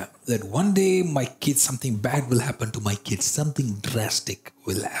fear that one day something bad will happen to my kids. Something drastic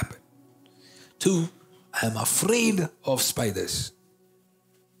will happen. 2, I am afraid of spiders.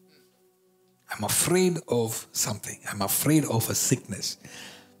 I'm afraid of something. I'm afraid of a sickness.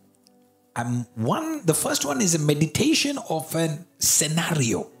 The first one is a meditation of a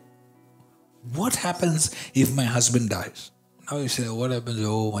scenario. What happens if my husband dies? Now you say, what happens?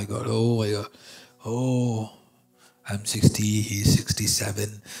 Oh my God. Oh, I'm 60, he's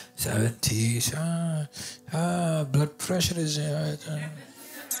 67, 70. Blood pressure is...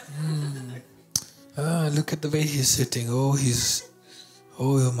 look at the way he's sitting. Oh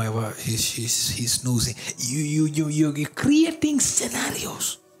my God, he's snoozing. You're creating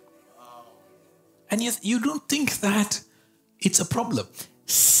scenarios. And you don't think that it's a problem.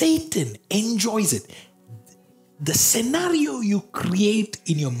 Satan enjoys it. The scenario you create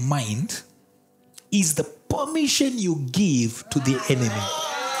in your mind is the permission you give to the enemy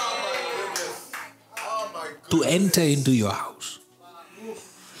to enter into your house.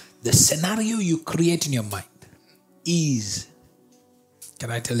 The scenario you create in your mind is,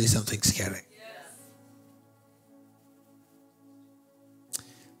 can I tell you something scary?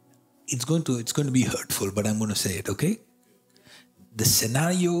 It's going to be hurtful, but I'm going to say it, okay? The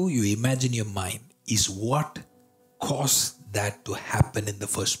scenario you imagine in your mind is what caused that to happen in the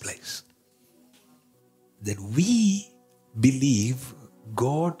first place. That we believe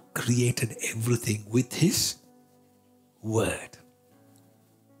God created everything with His Word.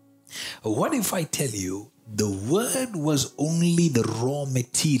 What if I tell you the Word was only the raw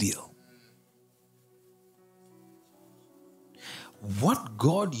material? What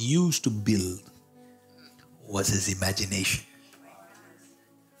God used to build was His imagination.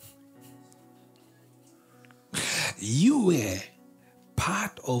 You were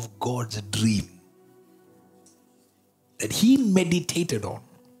part of God's dream that He meditated on,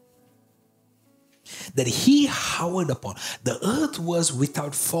 that He hovered upon. The earth was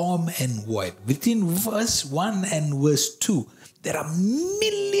without form and void. Within verse 1 and verse 2, there are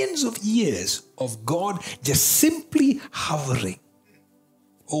millions of years of God just simply hovering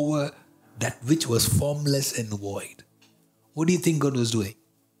over that which was formless and void. What do you think God was doing?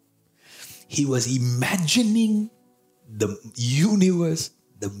 He was imagining the universe,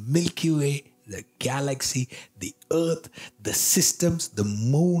 the Milky Way, the galaxy, the earth, the systems, the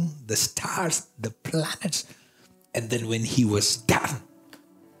moon, the stars, the planets. And then when He was done,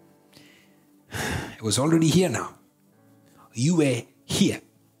 it was already here now. You were here.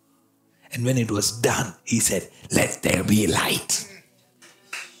 And when it was done, he said, let there be light.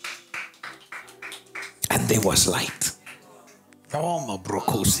 And there was light.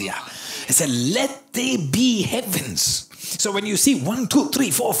 He said, let there be heavens. So when you see 1, 2,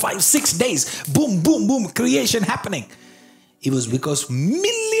 3, 4, 5, 6 days, boom, boom, boom, creation happening. It was because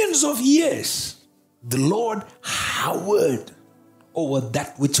millions of years, the Lord hovered over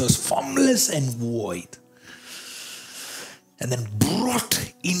that which was formless and void. And then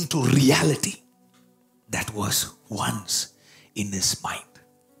brought into reality that was once in his mind.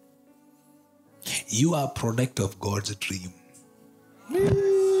 You are a product of God's dream.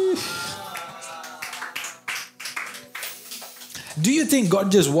 Do you think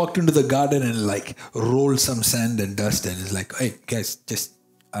God just walked into the garden and like rolled some sand and dust and is like, hey guys, just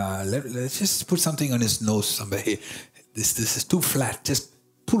let's just put something on his nose somewhere. This is too flat. Just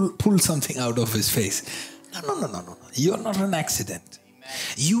pull something out of his face. No. You're not an accident.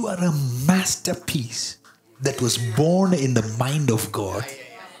 You are a masterpiece that was born in the mind of God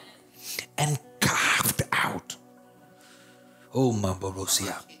and carved out. Oh,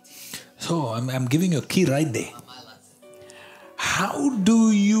 Maborosia. So I'm giving you a key right there. How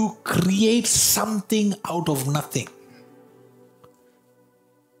do you create something out of nothing?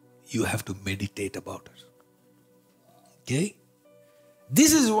 You have to meditate about it. Okay?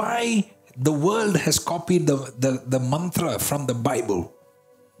 This is why the world has copied the mantra from the Bible.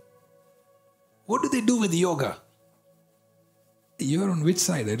 What do they do with yoga? You're on which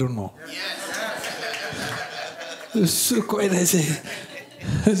side? I don't know. So quiet. I say,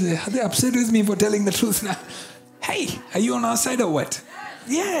 are they upset with me for telling the truth now? Hey, are you on our side or what?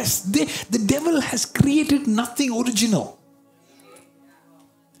 Yes, the devil has created nothing original.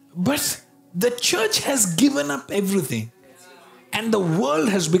 But the church has given up everything. And the world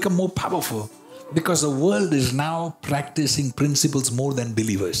has become more powerful because the world is now practicing principles more than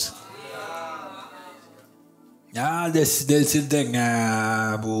believers. They'll sit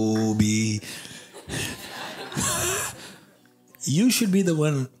there, booby. You should be the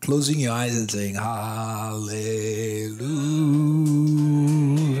one closing your eyes and saying, Hallelujah.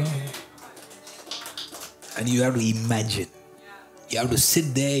 And you have to imagine. You have to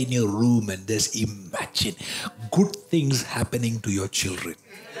sit there in your room and just imagine good things happening to your children.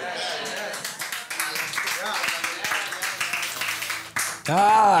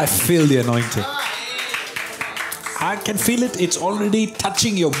 I feel the anointing. I can feel it. It's already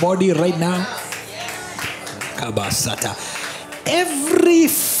touching your body right now. Kabasata. Every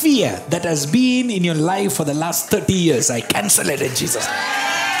fear that has been in your life for the last 30 years, I cancel it in Jesus' name.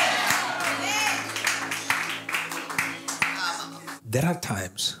 There are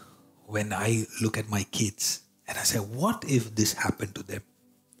times when I look at my kids and I say, what if this happened to them?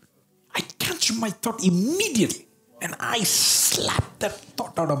 I catch my thought immediately and I slap that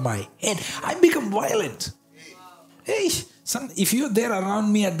thought out of my head. I become violent. Hey, son, if you're there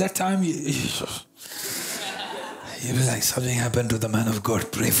around me at that time, you'll be like, something happened to the man of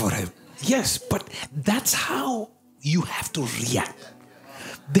God, pray for him. Yes, but that's how you have to react.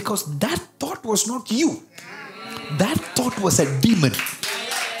 Because that thought was not you. That thought was a demon.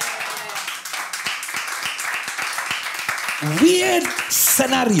 Weird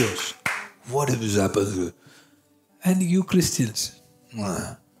scenarios. What if this happens? And you Christians,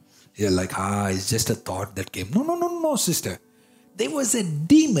 you're like, it's just a thought that came. No, sister. There was a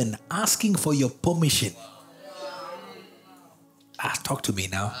demon asking for your permission. Talk to me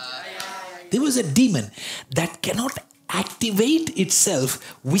now. There was a demon that cannot activate itself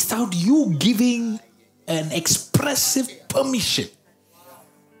without you giving an expressive permission.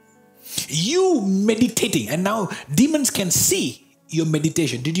 You meditating, and now demons can see your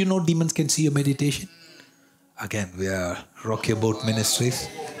meditation. Did you know demons can see your meditation? Again, we are Rock Your Boat Ministries.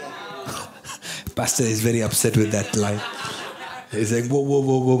 Pastor is very upset with that line. He's saying,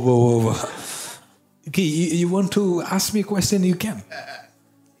 whoa. Okay, you want to ask me a question? You can.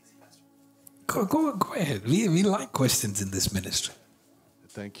 Go ahead. We like questions in this ministry.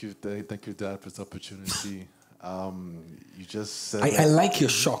 Thank you, Dad, for this opportunity. You just said... I like your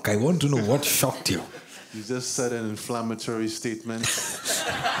shock. I want to know what shocked you. You just said an inflammatory statement.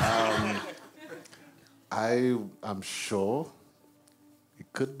 I am sure,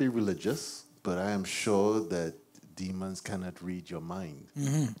 it could be religious, but I am sure that demons cannot read your mind.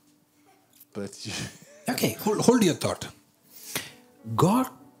 Mm-hmm. But okay, hold your thought. God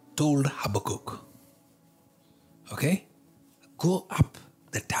told Habakkuk, okay, go up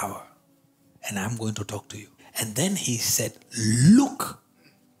the tower and I'm going to talk to you. And then he said, look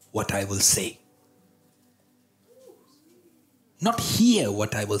what I will say. Not hear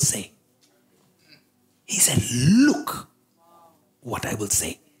what I will say. He said, look what I will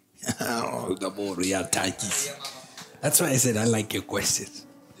say. Oh, the more we are touches. That's why I said I like your questions.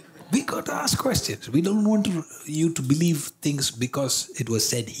 We got to ask questions. We don't want you to believe things because it was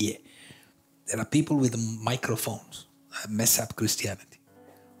said here. There are people with microphones that mess up Christianity.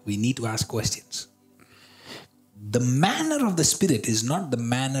 We need to ask questions. The manner of the Spirit is not the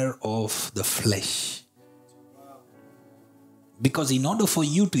manner of the flesh. Because in order for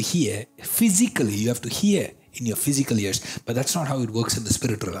you to hear, physically, you have to hear in your physical ears. But that's not how it works in the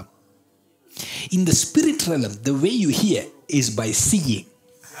spirit realm. In the spirit realm, the way you hear is by seeing.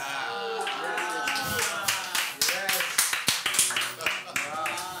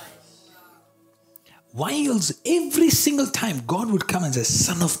 Whilst every single time God would come and say,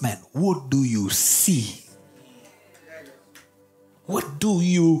 Son of man, what do you see? What do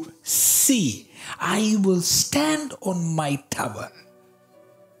you see? I will stand on my tower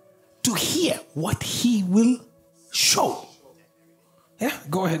to hear what he will show. Yeah,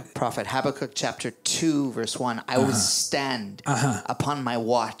 go ahead. Prophet Habakkuk chapter 2 verse 1. I will stand upon my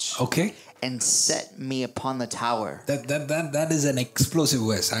watch. Okay. And set me upon the tower. That is an explosive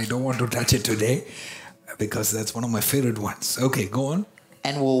verse. I don't want to touch it today because that's one of my favorite ones. Okay, go on.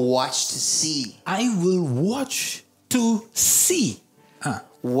 And will watch to see. I will watch to see.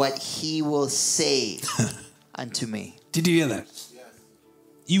 What he will say unto me. Did you hear that? Yes.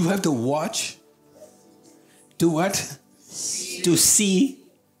 You have to watch to what? To see.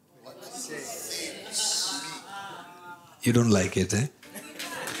 You don't like it, eh?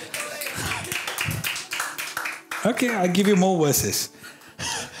 Okay, I'll give you more verses.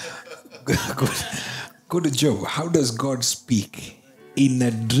 Go to Job. How does God speak? In a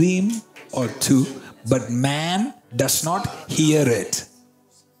dream or two, but man does not hear it.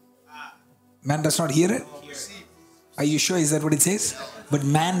 Man does not hear it? Are you sure? Is that what it says? But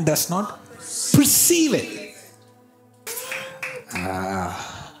man does not perceive it.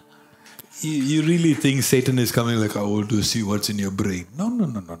 You really think Satan is coming like, I want to see what's in your brain.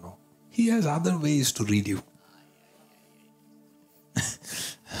 No. He has other ways to read you.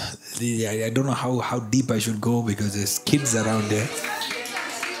 I don't know how deep I should go because there's kids around there.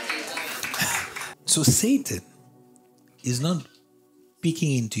 So Satan is not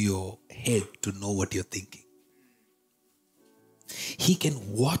peeking into your head to know what you're thinking. He can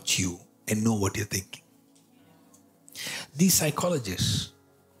watch you and know what you're thinking. These psychologists,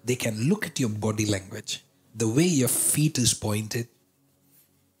 they can look at your body language, the way your feet is pointed,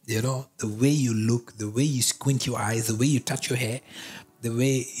 the way you look, the way you squint your eyes, the way you touch your hair, the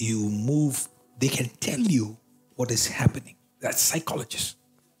way you move. They can tell you what is happening. That's psychologists.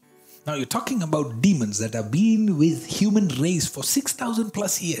 Now you're talking about demons that have been with human race for 6,000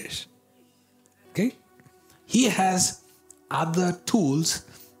 plus years. Okay? He has other tools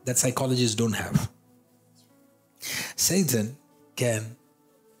that psychologists don't have. Satan can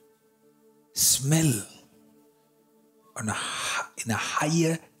smell in a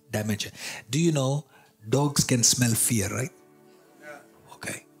higher dimension. Do you know dogs can smell fear, right?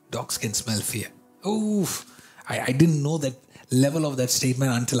 Okay. Dogs can smell fear. Oh, I didn't know that level of that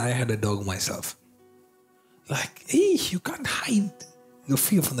statement until I had a dog myself. Like, hey, you can't hide your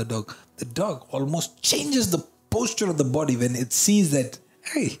fear from the dog. The dog almost changes the posture of the body when it sees that,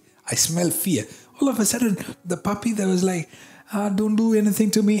 hey, I smell fear. All of a sudden, the puppy that was like, don't do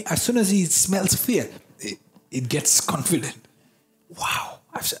anything to me. As soon as he smells fear, it gets confident. Wow,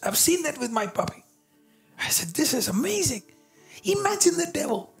 I've seen that with my puppy. I said, this is amazing. Imagine the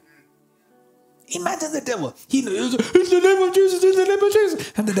devil. Imagine the devil. He knows, in the name of Jesus, in the name of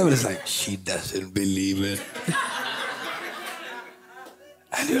Jesus. And the devil is like, she doesn't believe it.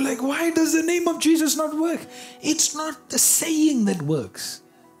 And you're like, why does the name of Jesus not work? It's not the saying that works.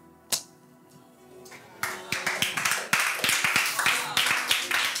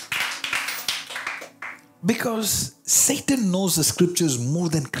 Because Satan knows the scriptures more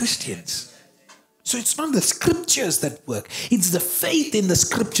than Christians. So it's not the scriptures that work. It's the faith in the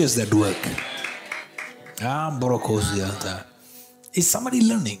scriptures that work. Is somebody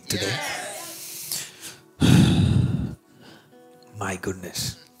learning today? My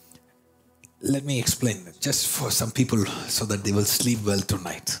goodness. Let me explain just for some people so that they will sleep well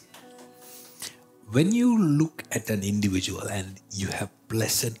tonight. When you look at an individual and you have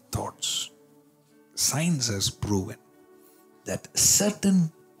pleasant thoughts, science has proven that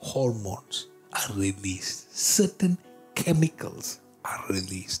certain hormones are released, certain chemicals are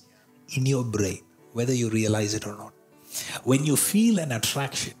released in your brain, whether you realize it or not. When you feel an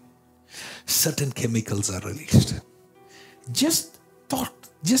attraction, certain chemicals are released. Just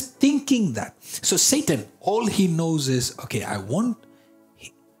thinking that. So Satan, all he knows is, okay, I want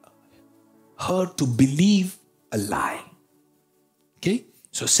her to believe a lie. Okay?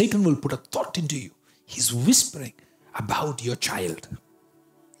 So Satan will put a thought into you. He's whispering about your child.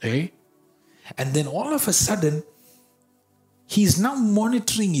 Okay? And then all of a sudden, he's now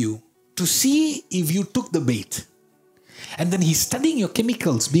monitoring you to see if you took the bait. And then he's studying your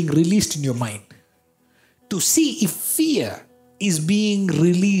chemicals being released in your mind to see if fear is being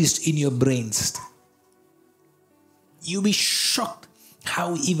released in your brain system. You'll be shocked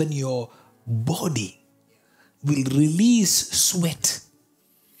how even your body will release sweat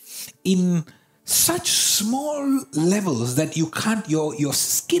in such small levels that you can't, your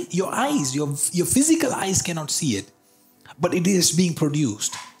skin, your eyes, your physical eyes cannot see it. But it is being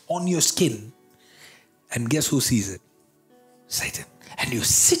produced on your skin. And guess who sees it? Satan. And you're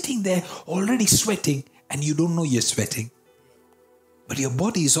sitting there already sweating and you don't know you're sweating. But your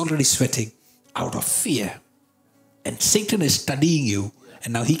body is already sweating out of fear. And Satan is studying you.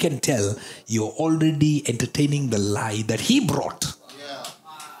 And now he can tell you're already entertaining the lie that he brought.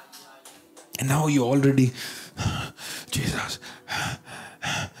 And now you're already, Jesus.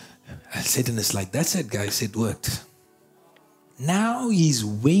 And Satan is like, that's it, guys. It worked. Now he's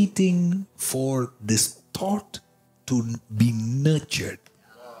waiting for this thought to be nurtured.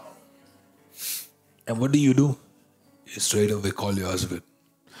 And what do? You straight away call your husband.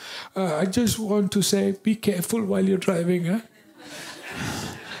 I just want to say, be careful while you're driving. Huh?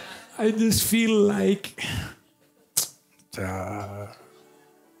 I just feel like...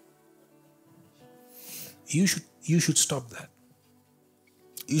 You should stop that.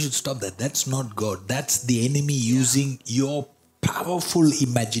 You should stop that. That's not God. That's the enemy using your powerful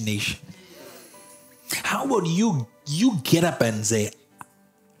imagination. How about you get up and say,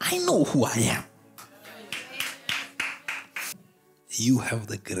 I know who I am. You have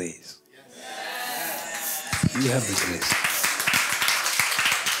the grace. You have the grace.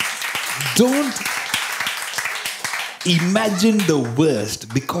 Don't imagine the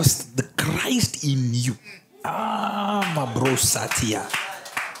worst, because the Christ in you. My bro Satya.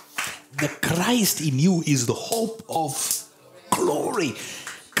 The Christ in you is the hope of glory.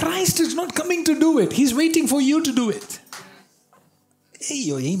 Christ is not coming to do it. He's waiting for you to do it. Hey,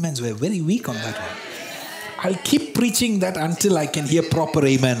 your amens were very weak on that one. I'll keep preaching that until I can hear proper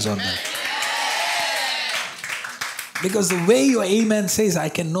amens on that. Because the way your amen says, I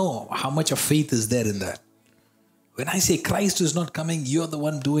can know how much of faith is there in that. When I say Christ is not coming, you're the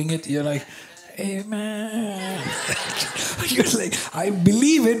one doing it. You're like, amen. You're like, I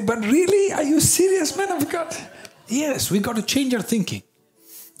believe it, but really, are you serious, man of God? Yes, we got to change our thinking.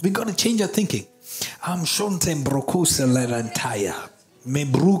 We got to change our thinking. Shontem brokusa lerantaya.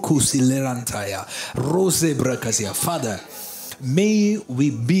 Mebrukusi lerantaya. Rose brakasia. Father, may we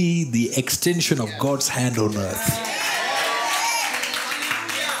be the extension of God's hand on earth.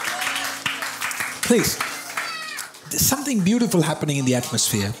 Please. There's something beautiful happening in the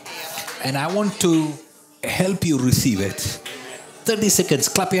atmosphere. And I want to help you receive it. 30 seconds.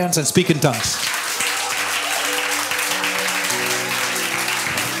 Clap your hands and speak in tongues.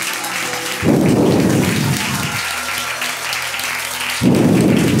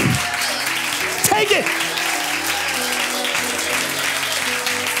 Take it.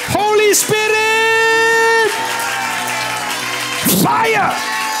 Holy Spirit. Fire.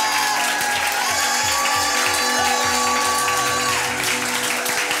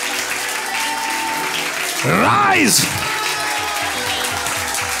 Rise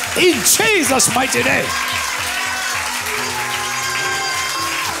in Jesus' mighty name.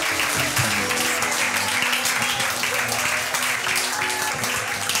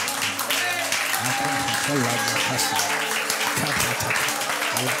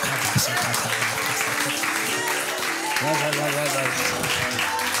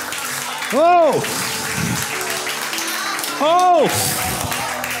 Oh! Oh!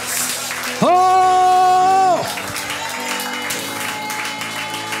 Oh!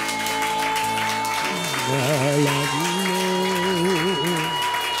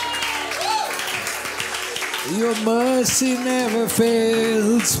 Your mercy never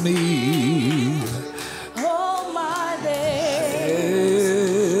fails me. All my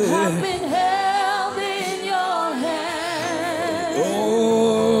days have been held in your hand.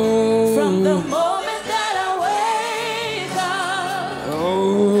 Oh, From the moment that I wake up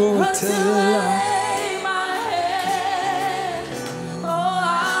until I lay my head, oh, I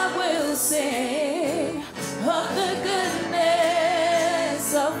will sing of the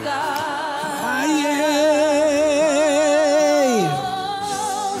goodness of God.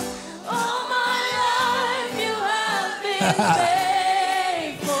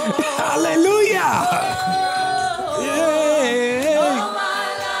 Hallelujah. All my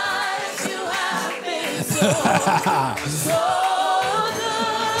life you have been so good.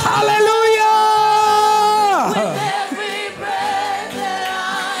 Every breath that I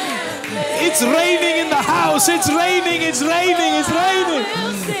am able, It's raining in the house. It's raining. It's raining. It's raining.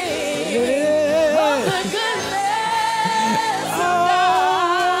 will sing Yeah. of the goodness of God.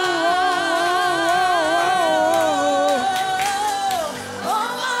 All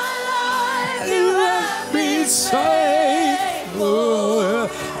my life you have been faithful.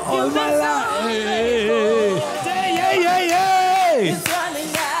 All my life. Yeah, yeah, yeah. It's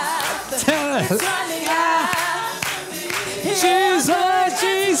running after. It's running after. Jesus,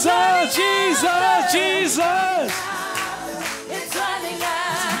 Jesus, Jesus, Jesus. It's running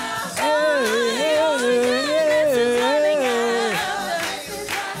after.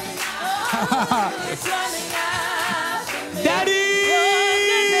 It's running after. Daddy.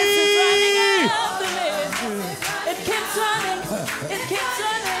 Goodness is running after me. It keeps running. It keeps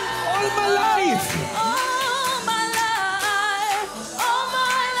running. All my life. All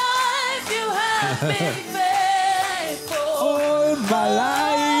my life you have been faithful. All my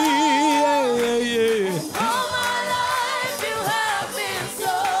life. Yeah, yeah, yeah. All my life you have been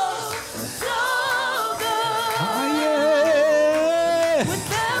so, so good. Oh, yeah. With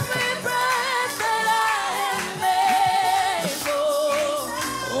every breath that I am able,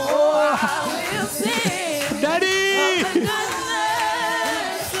 Oh, I will sing Daddy. the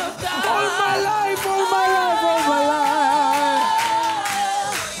goodness of God. All my life, all my life, all my life.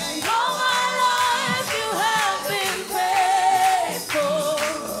 All my life you have been faithful.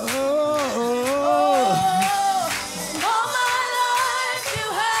 Oh, All my life you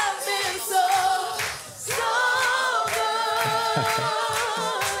have been so, so good.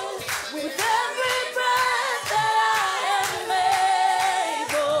 With every breath that I am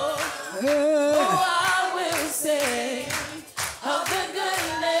able, oh, I will sing of the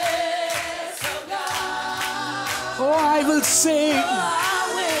goodness of God. oh, I will sing. I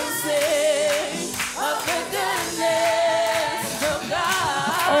will sing of the goodness of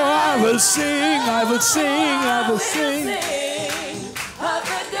God. Oh, I will sing. I will sing. I will sing. Sing of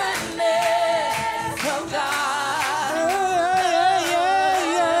the goodness of God. Yeah,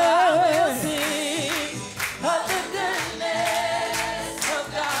 yeah, yeah. Sing of the goodness of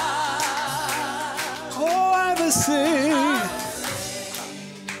God. Oh, I will sing.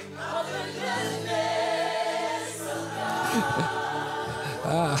 Of the goodness of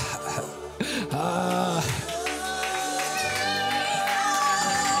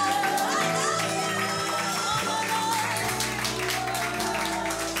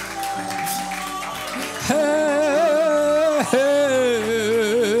Hey,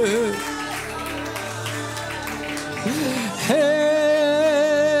 hey.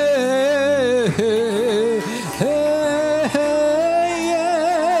 Hey, hey, hey,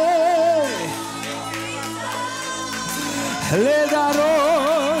 yeah. Let our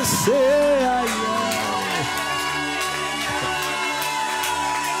rose say,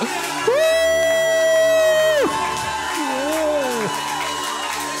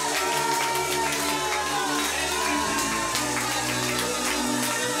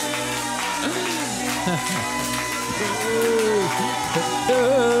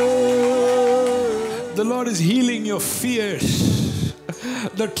 the Lord is healing your fears,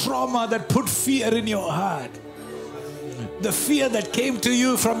 the trauma that put fear in your heart, the fear that came to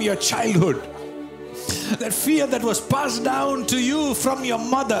you from your childhood, that fear that was passed down to you from your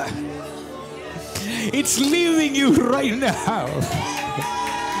mother. It's leaving you right now.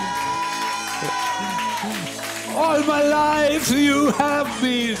 All my life you have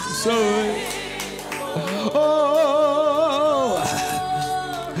been so. Oh,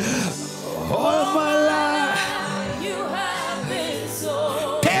 all my life. you have been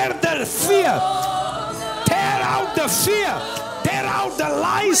so. Tear the fear. Tear out the fear. Tear out the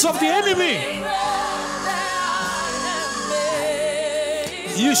lies of the enemy.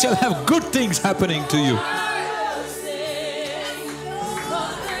 You shall have good things happening to you.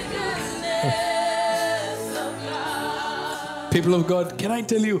 People of God, can I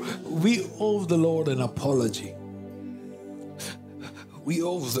tell you, we owe the Lord an apology. We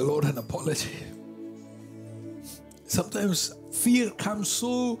owe the Lord an apology. Sometimes fear comes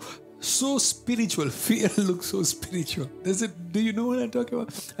so spiritual. Fear looks so spiritual. Do you know what I'm talking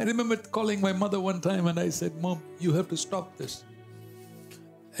about? I remember calling my mother one time and I said, Mom, you have to stop this.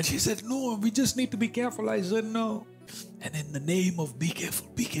 And she said, no, we just need to be careful. I said, no. And in the name of be careful,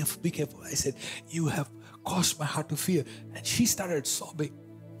 be careful, be careful, I said, you have caused my heart to fear. And she started sobbing.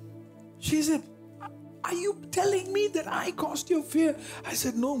 She said, are you telling me that I caused your fear? I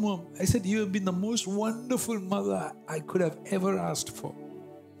said, no, Mom. I said, you have been the most wonderful mother I could have ever asked for.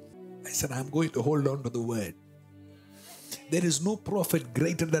 I said, I'm going to hold on to the word. There is no prophet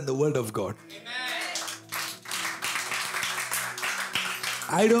greater than the word of God.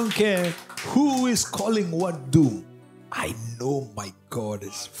 I don't care who is calling what doom. I know my God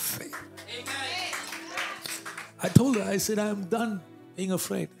is faithful. I told her, I said, I'm done being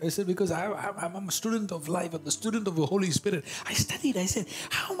afraid. I said, because I'm a student of life. I'm the student of the Holy Spirit. I studied. I said,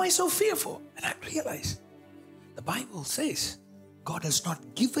 how am I so fearful? And I realized the Bible says God has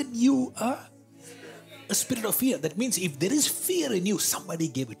not given you a spirit of fear. That means if there is fear in you, somebody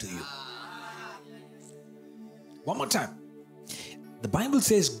gave it to you. One more time. The Bible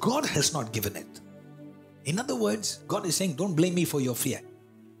says God has not given it. In other words, God is saying, don't blame me for your fear.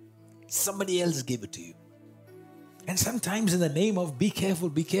 Somebody else gave it to you. And sometimes in the name of be careful,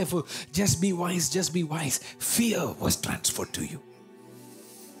 just be wise, fear was transferred to you.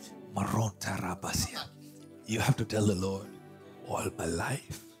 You have to tell the Lord, all my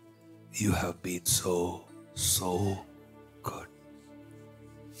life, you have been so good.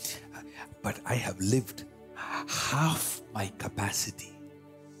 But I have lived half my capacity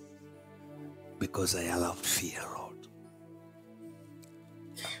because I allowed fear, Lord.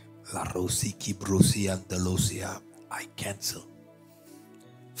 La Rosi Kibrosi Andalusia. I cancel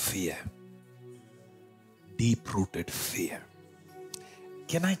fear. Deep-rooted fear.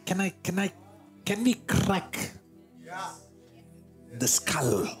 Can we crack the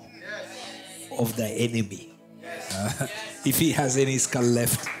skull of the enemy? If he has any skull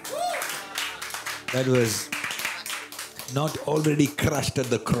left, that was not already crushed at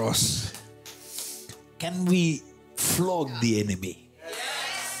the cross. Can we flog the enemy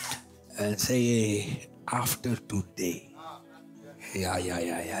and say, after today,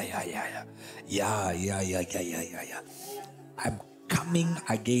 I'm coming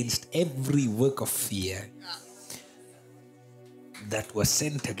against every work of fear that was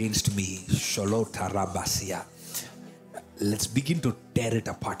sent against me. Sholota Rabasia. Let's begin to tear it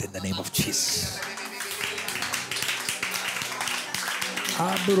apart in the name of Jesus.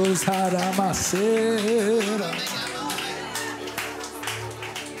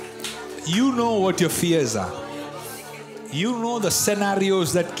 You know what your fears are. You know the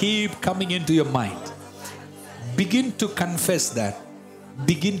scenarios that keep coming into your mind. Begin to confess that.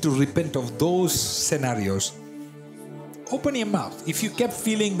 Begin to repent of those scenarios. Open your mouth. If you kept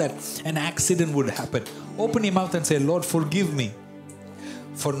feeling that an accident would happen, open your mouth and say, Lord, forgive me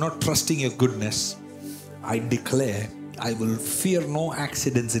for not trusting your goodness. I declare I will fear no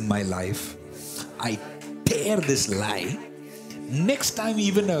accidents in my life. I tear this lie. Next time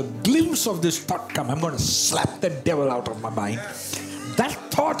even a glimpse of this thought comes, I'm going to slap the devil out of my mind. That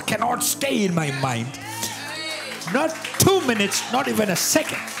thought cannot stay in my mind. Not 2 minutes, not even a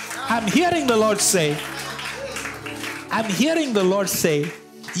second. I'm hearing the Lord say,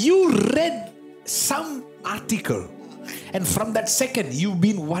 you read some article and from that second you've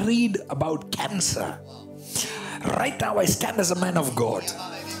been worried about cancer. Right now I stand as a man of God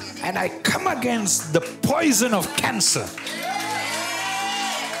and I come against the poison of cancer.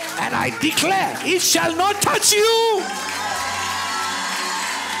 And I declare, it shall not touch you.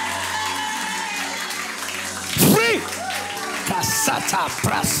 Free. Kasata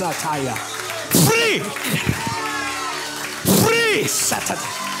prasataya. Free. Free. Satan.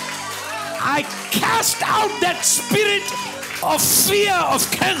 I cast out that spirit of fear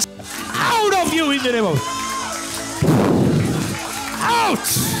of cancer out of you in the name of out.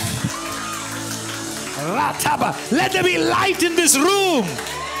 Rataba. Let there be light in this room.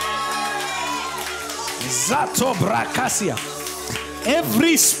 Zato brakasia.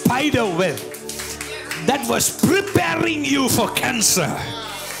 Every spider web that was preparing you for cancer,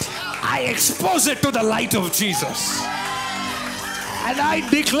 I expose it to the light of Jesus. And I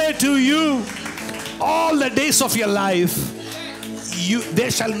declare to you, all the days of your life,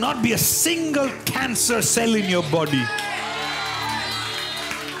 there shall not be a single cancer cell in your body.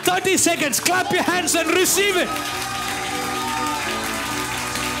 30 seconds, clap your hands and receive it.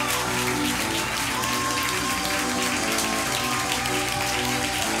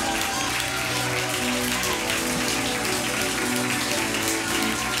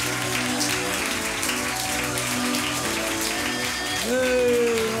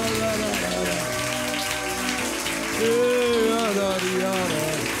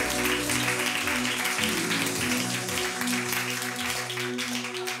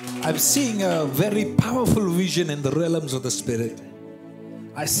 I'm seeing a very powerful vision in the realms of the Spirit.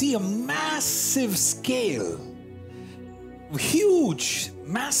 I see a massive scale, huge,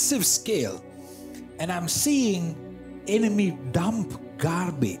 massive scale, and I'm seeing enemy dump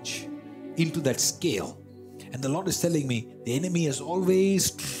garbage into that scale. And the Lord is telling me, the enemy has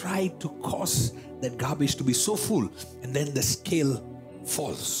always tried to cause that garbage to be so full, and then the scale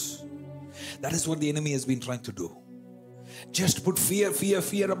falls. That is what the enemy has been trying to do. Just put fear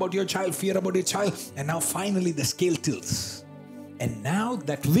about your child, and now finally the scale tilts. And now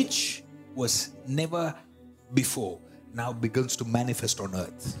that which was never before now begins to manifest on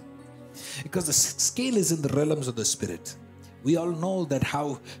earth. Because the scale is in the realms of the spirit. We all know that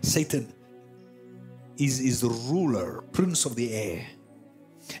how Satan is the ruler, prince of the air.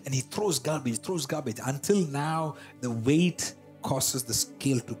 And he throws garbage until now the weight causes the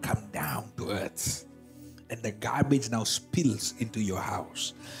scale to come down to earth. And the garbage now spills into your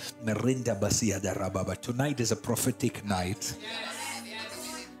house. Tonight is a prophetic night.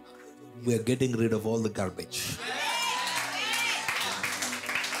 We're getting rid of all the garbage.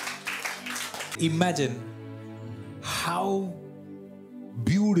 Imagine how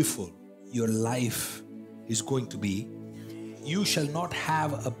beautiful your life is going to be. You shall not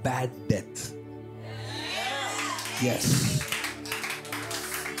have a bad death. Yes.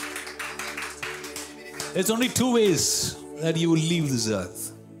 There's only two ways that you will leave this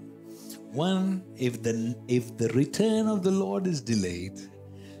earth. One, if the return of the Lord is delayed,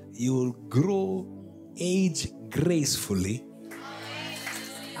 you will grow, age gracefully.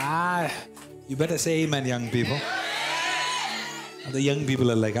 You better say amen, young people. And the young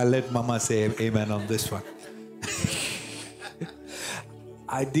people are like, I'll let mama say amen on this one.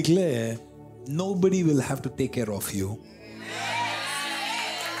 I declare, nobody will have to take care of you.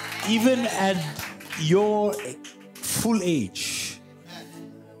 Even at your full age,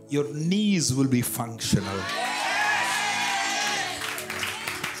 your knees will be functional.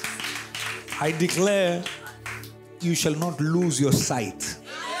 I declare, you shall not lose your sight.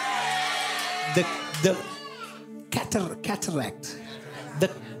 The cataract,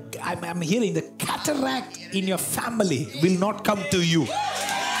 I'm hearing the cataract in your family will not come to you.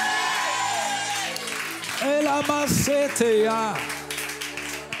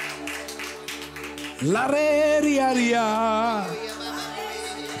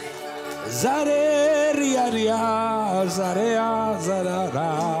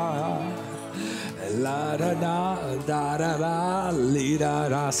 La da da da da da li da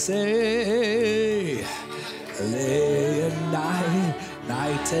da say, lay and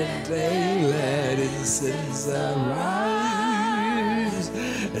night and day, let incense arise.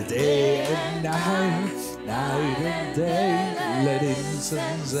 Day and night and day, let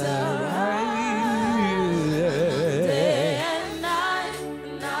incense arise.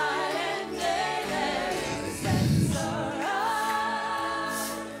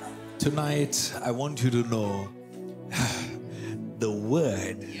 Tonight, I want you to know the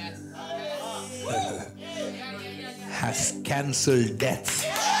word has cancelled death.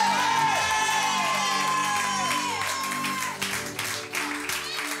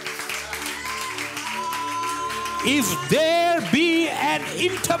 If there be an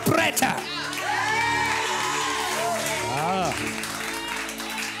interpreter,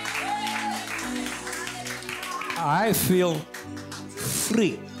 I feel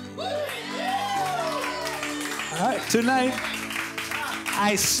free. Tonight,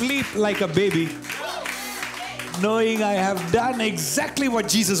 I sleep like a baby, knowing I have done exactly what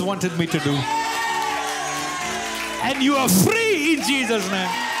Jesus wanted me to do. And you are free in Jesus' name.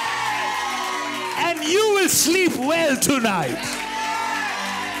 And you will sleep well tonight.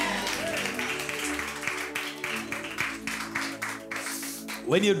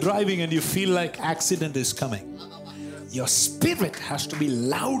 When you're driving and you feel like accident is coming, your spirit has to be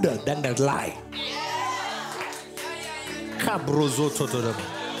louder than that lie.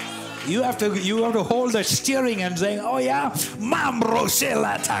 You have to hold the steering and say, oh yeah, Mam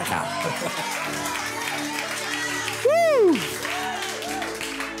Roshela Taka. Woo!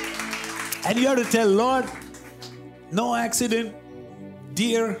 And you have to tell Lord, no accident,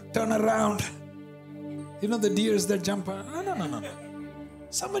 deer, turn around. You know the deers that jump out? No.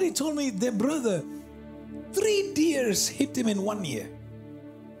 Somebody told me their brother, 3 deers hit him in 1 year.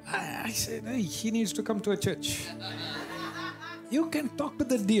 I said, hey, he needs to come to a church. You can talk to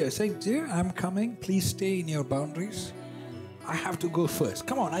the deer. Say, dear, I'm coming. Please stay in your boundaries. I have to go first.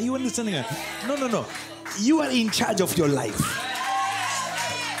 Come on, are you understanding? No. You are in charge of your life.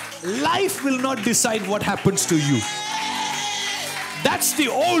 Life will not decide what happens to you. That's the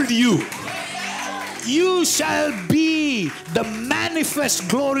old you. You shall be the manifest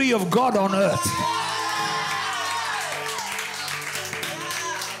glory of God on earth.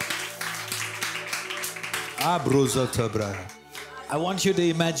 I want you to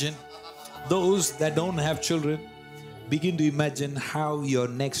imagine, those that don't have children, begin to imagine how your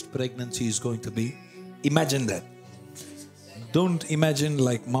next pregnancy is going to be. Imagine that. Don't imagine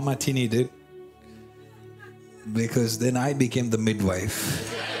like Mama Tini did, because then I became the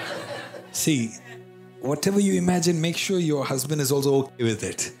midwife. See, whatever you imagine, make sure your husband is also okay with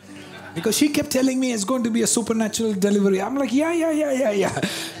it. Because she kept telling me it's going to be a supernatural delivery. I'm like, yeah.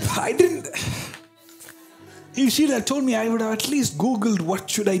 I didn't. If she'd have told me, I would have at least Googled what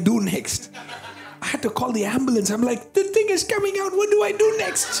should I do next. I had to call the ambulance. I'm like, the thing is coming out. What do I do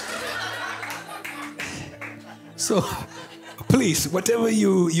next? So, please, whatever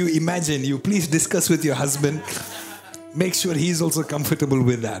you imagine, you please discuss with your husband. Make sure he's also comfortable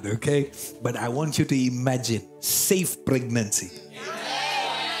with that, okay? But I want you to imagine safe pregnancy.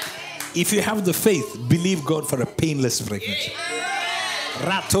 If you have the faith, believe God for a painless pregnancy.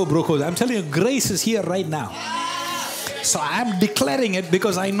 Rato broko. I'm telling you, grace is here right now. So I'm declaring it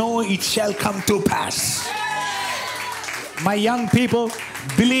because I know it shall come to pass. My young people,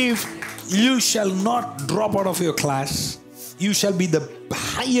 believe you shall not drop out of your class. You shall be the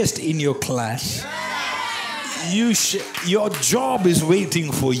highest in your class. Your job is waiting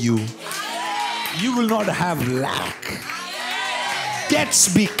for you. You will not have lack.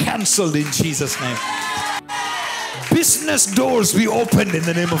 Debts be cancelled in Jesus' name. Business doors be opened in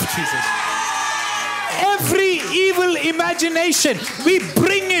the name of Jesus. Every evil imagination, we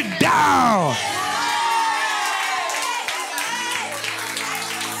bring it down.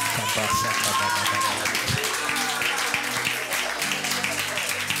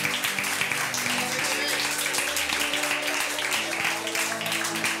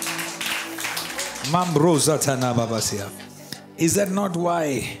 Is that not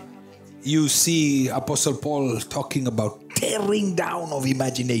why you see Apostle Paul talking about tearing down of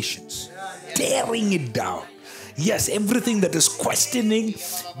imaginations? Tearing it down. Yes, everything that is questioning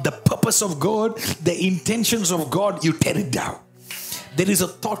the purpose of God, the intentions of God, you tear it down. There is a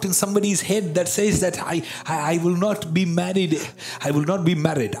thought in somebody's head that says that I will not be married. I will not be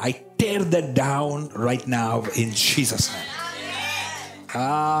married. I tear that down right now in Jesus' name.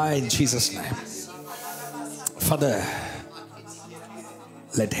 In Jesus' name. Father,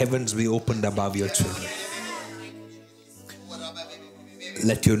 let heavens be opened above your children.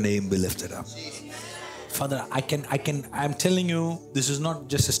 Let your name be lifted up. Father, I'm telling you, this is not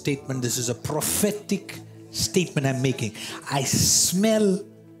just a statement, this is a prophetic statement I'm making. I smell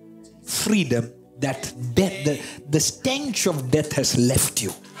freedom, that death, the stench of death has left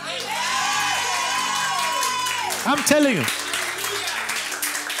you. I'm telling you.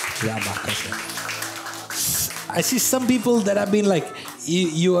 I see some people that have been like,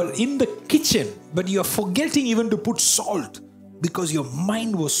 you are in the kitchen, but you're forgetting even to put salt because your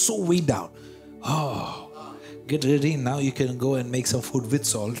mind was so weighed down. Oh, get ready. Now you can go and make some food with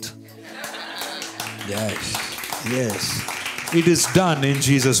salt. Yes. It is done in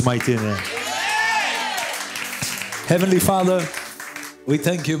Jesus' mighty name. Heavenly Father, we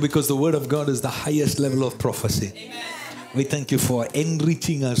thank you because the word of God is the highest level of prophecy. We thank you for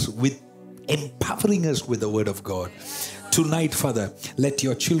enriching us with, empowering us with the word of God. Tonight, Father, let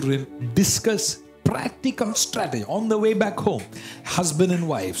your children discuss practical strategy on the way back home. Husband and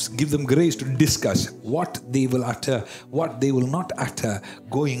wives, give them grace to discuss what they will utter, what they will not utter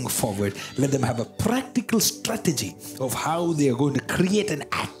going forward. Let them have a practical strategy of how they are going to create an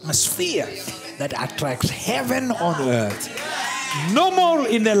atmosphere that attracts heaven on earth. No more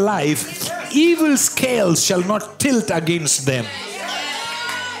in their life, evil scales shall not tilt against them.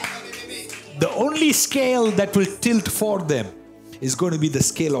 The only scale that will tilt for them is going to be the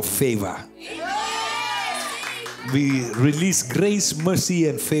scale of favor. We release grace, mercy,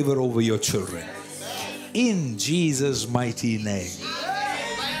 and favor over your children. In Jesus' mighty name.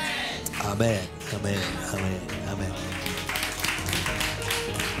 Amen. Amen. Amen. Amen.